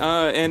everybody.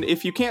 And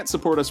if you can't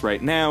support us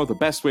right now, the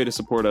best way to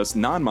support us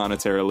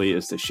non-monetarily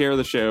is to share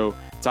the show,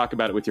 talk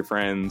about it with your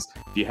friends.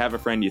 If you have a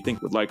friend you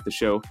think would like the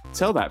show,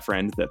 tell that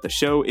friend that the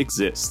show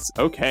exists.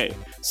 Okay,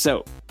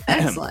 so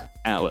excellent.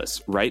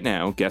 Alice, right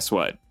now, guess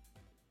what?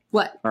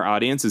 What? Our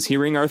audience is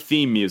hearing our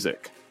theme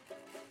music.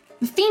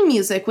 The theme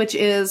music, which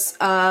is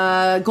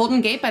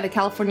Golden Gate by the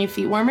California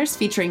Feetwarmers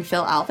featuring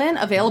Phil Alvin,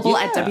 available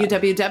at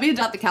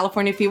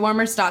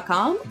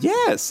www.thecaliforniafeetwarmers.com.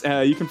 Yes,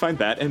 you can find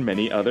that and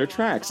many other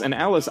tracks. And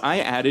Alice,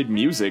 I added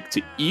music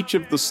to each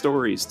of the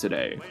stories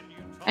today.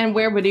 And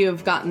where would you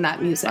have gotten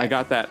that music? I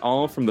got that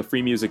all from the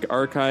Free Music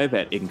Archive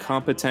at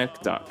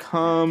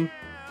incompetech.com.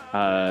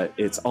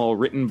 It's all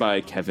written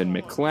by Kevin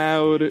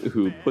MacLeod,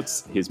 who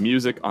puts his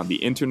music on the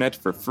internet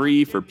for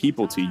free for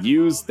people to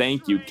use.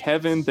 Thank you,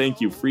 Kevin. Thank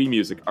you, Free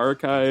Music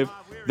Archive.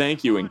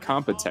 Thank you,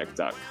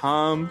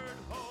 incompetech.com.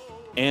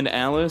 And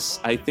Alice,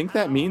 I think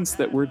that means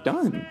that we're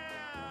done.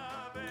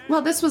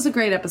 Well, this was a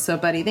great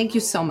episode, buddy. Thank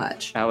you so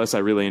much. Alice, I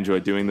really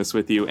enjoyed doing this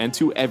with you. And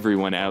to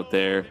everyone out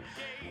there,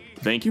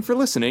 thank you for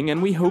listening,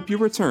 and we hope you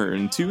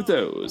return to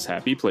those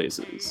happy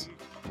places.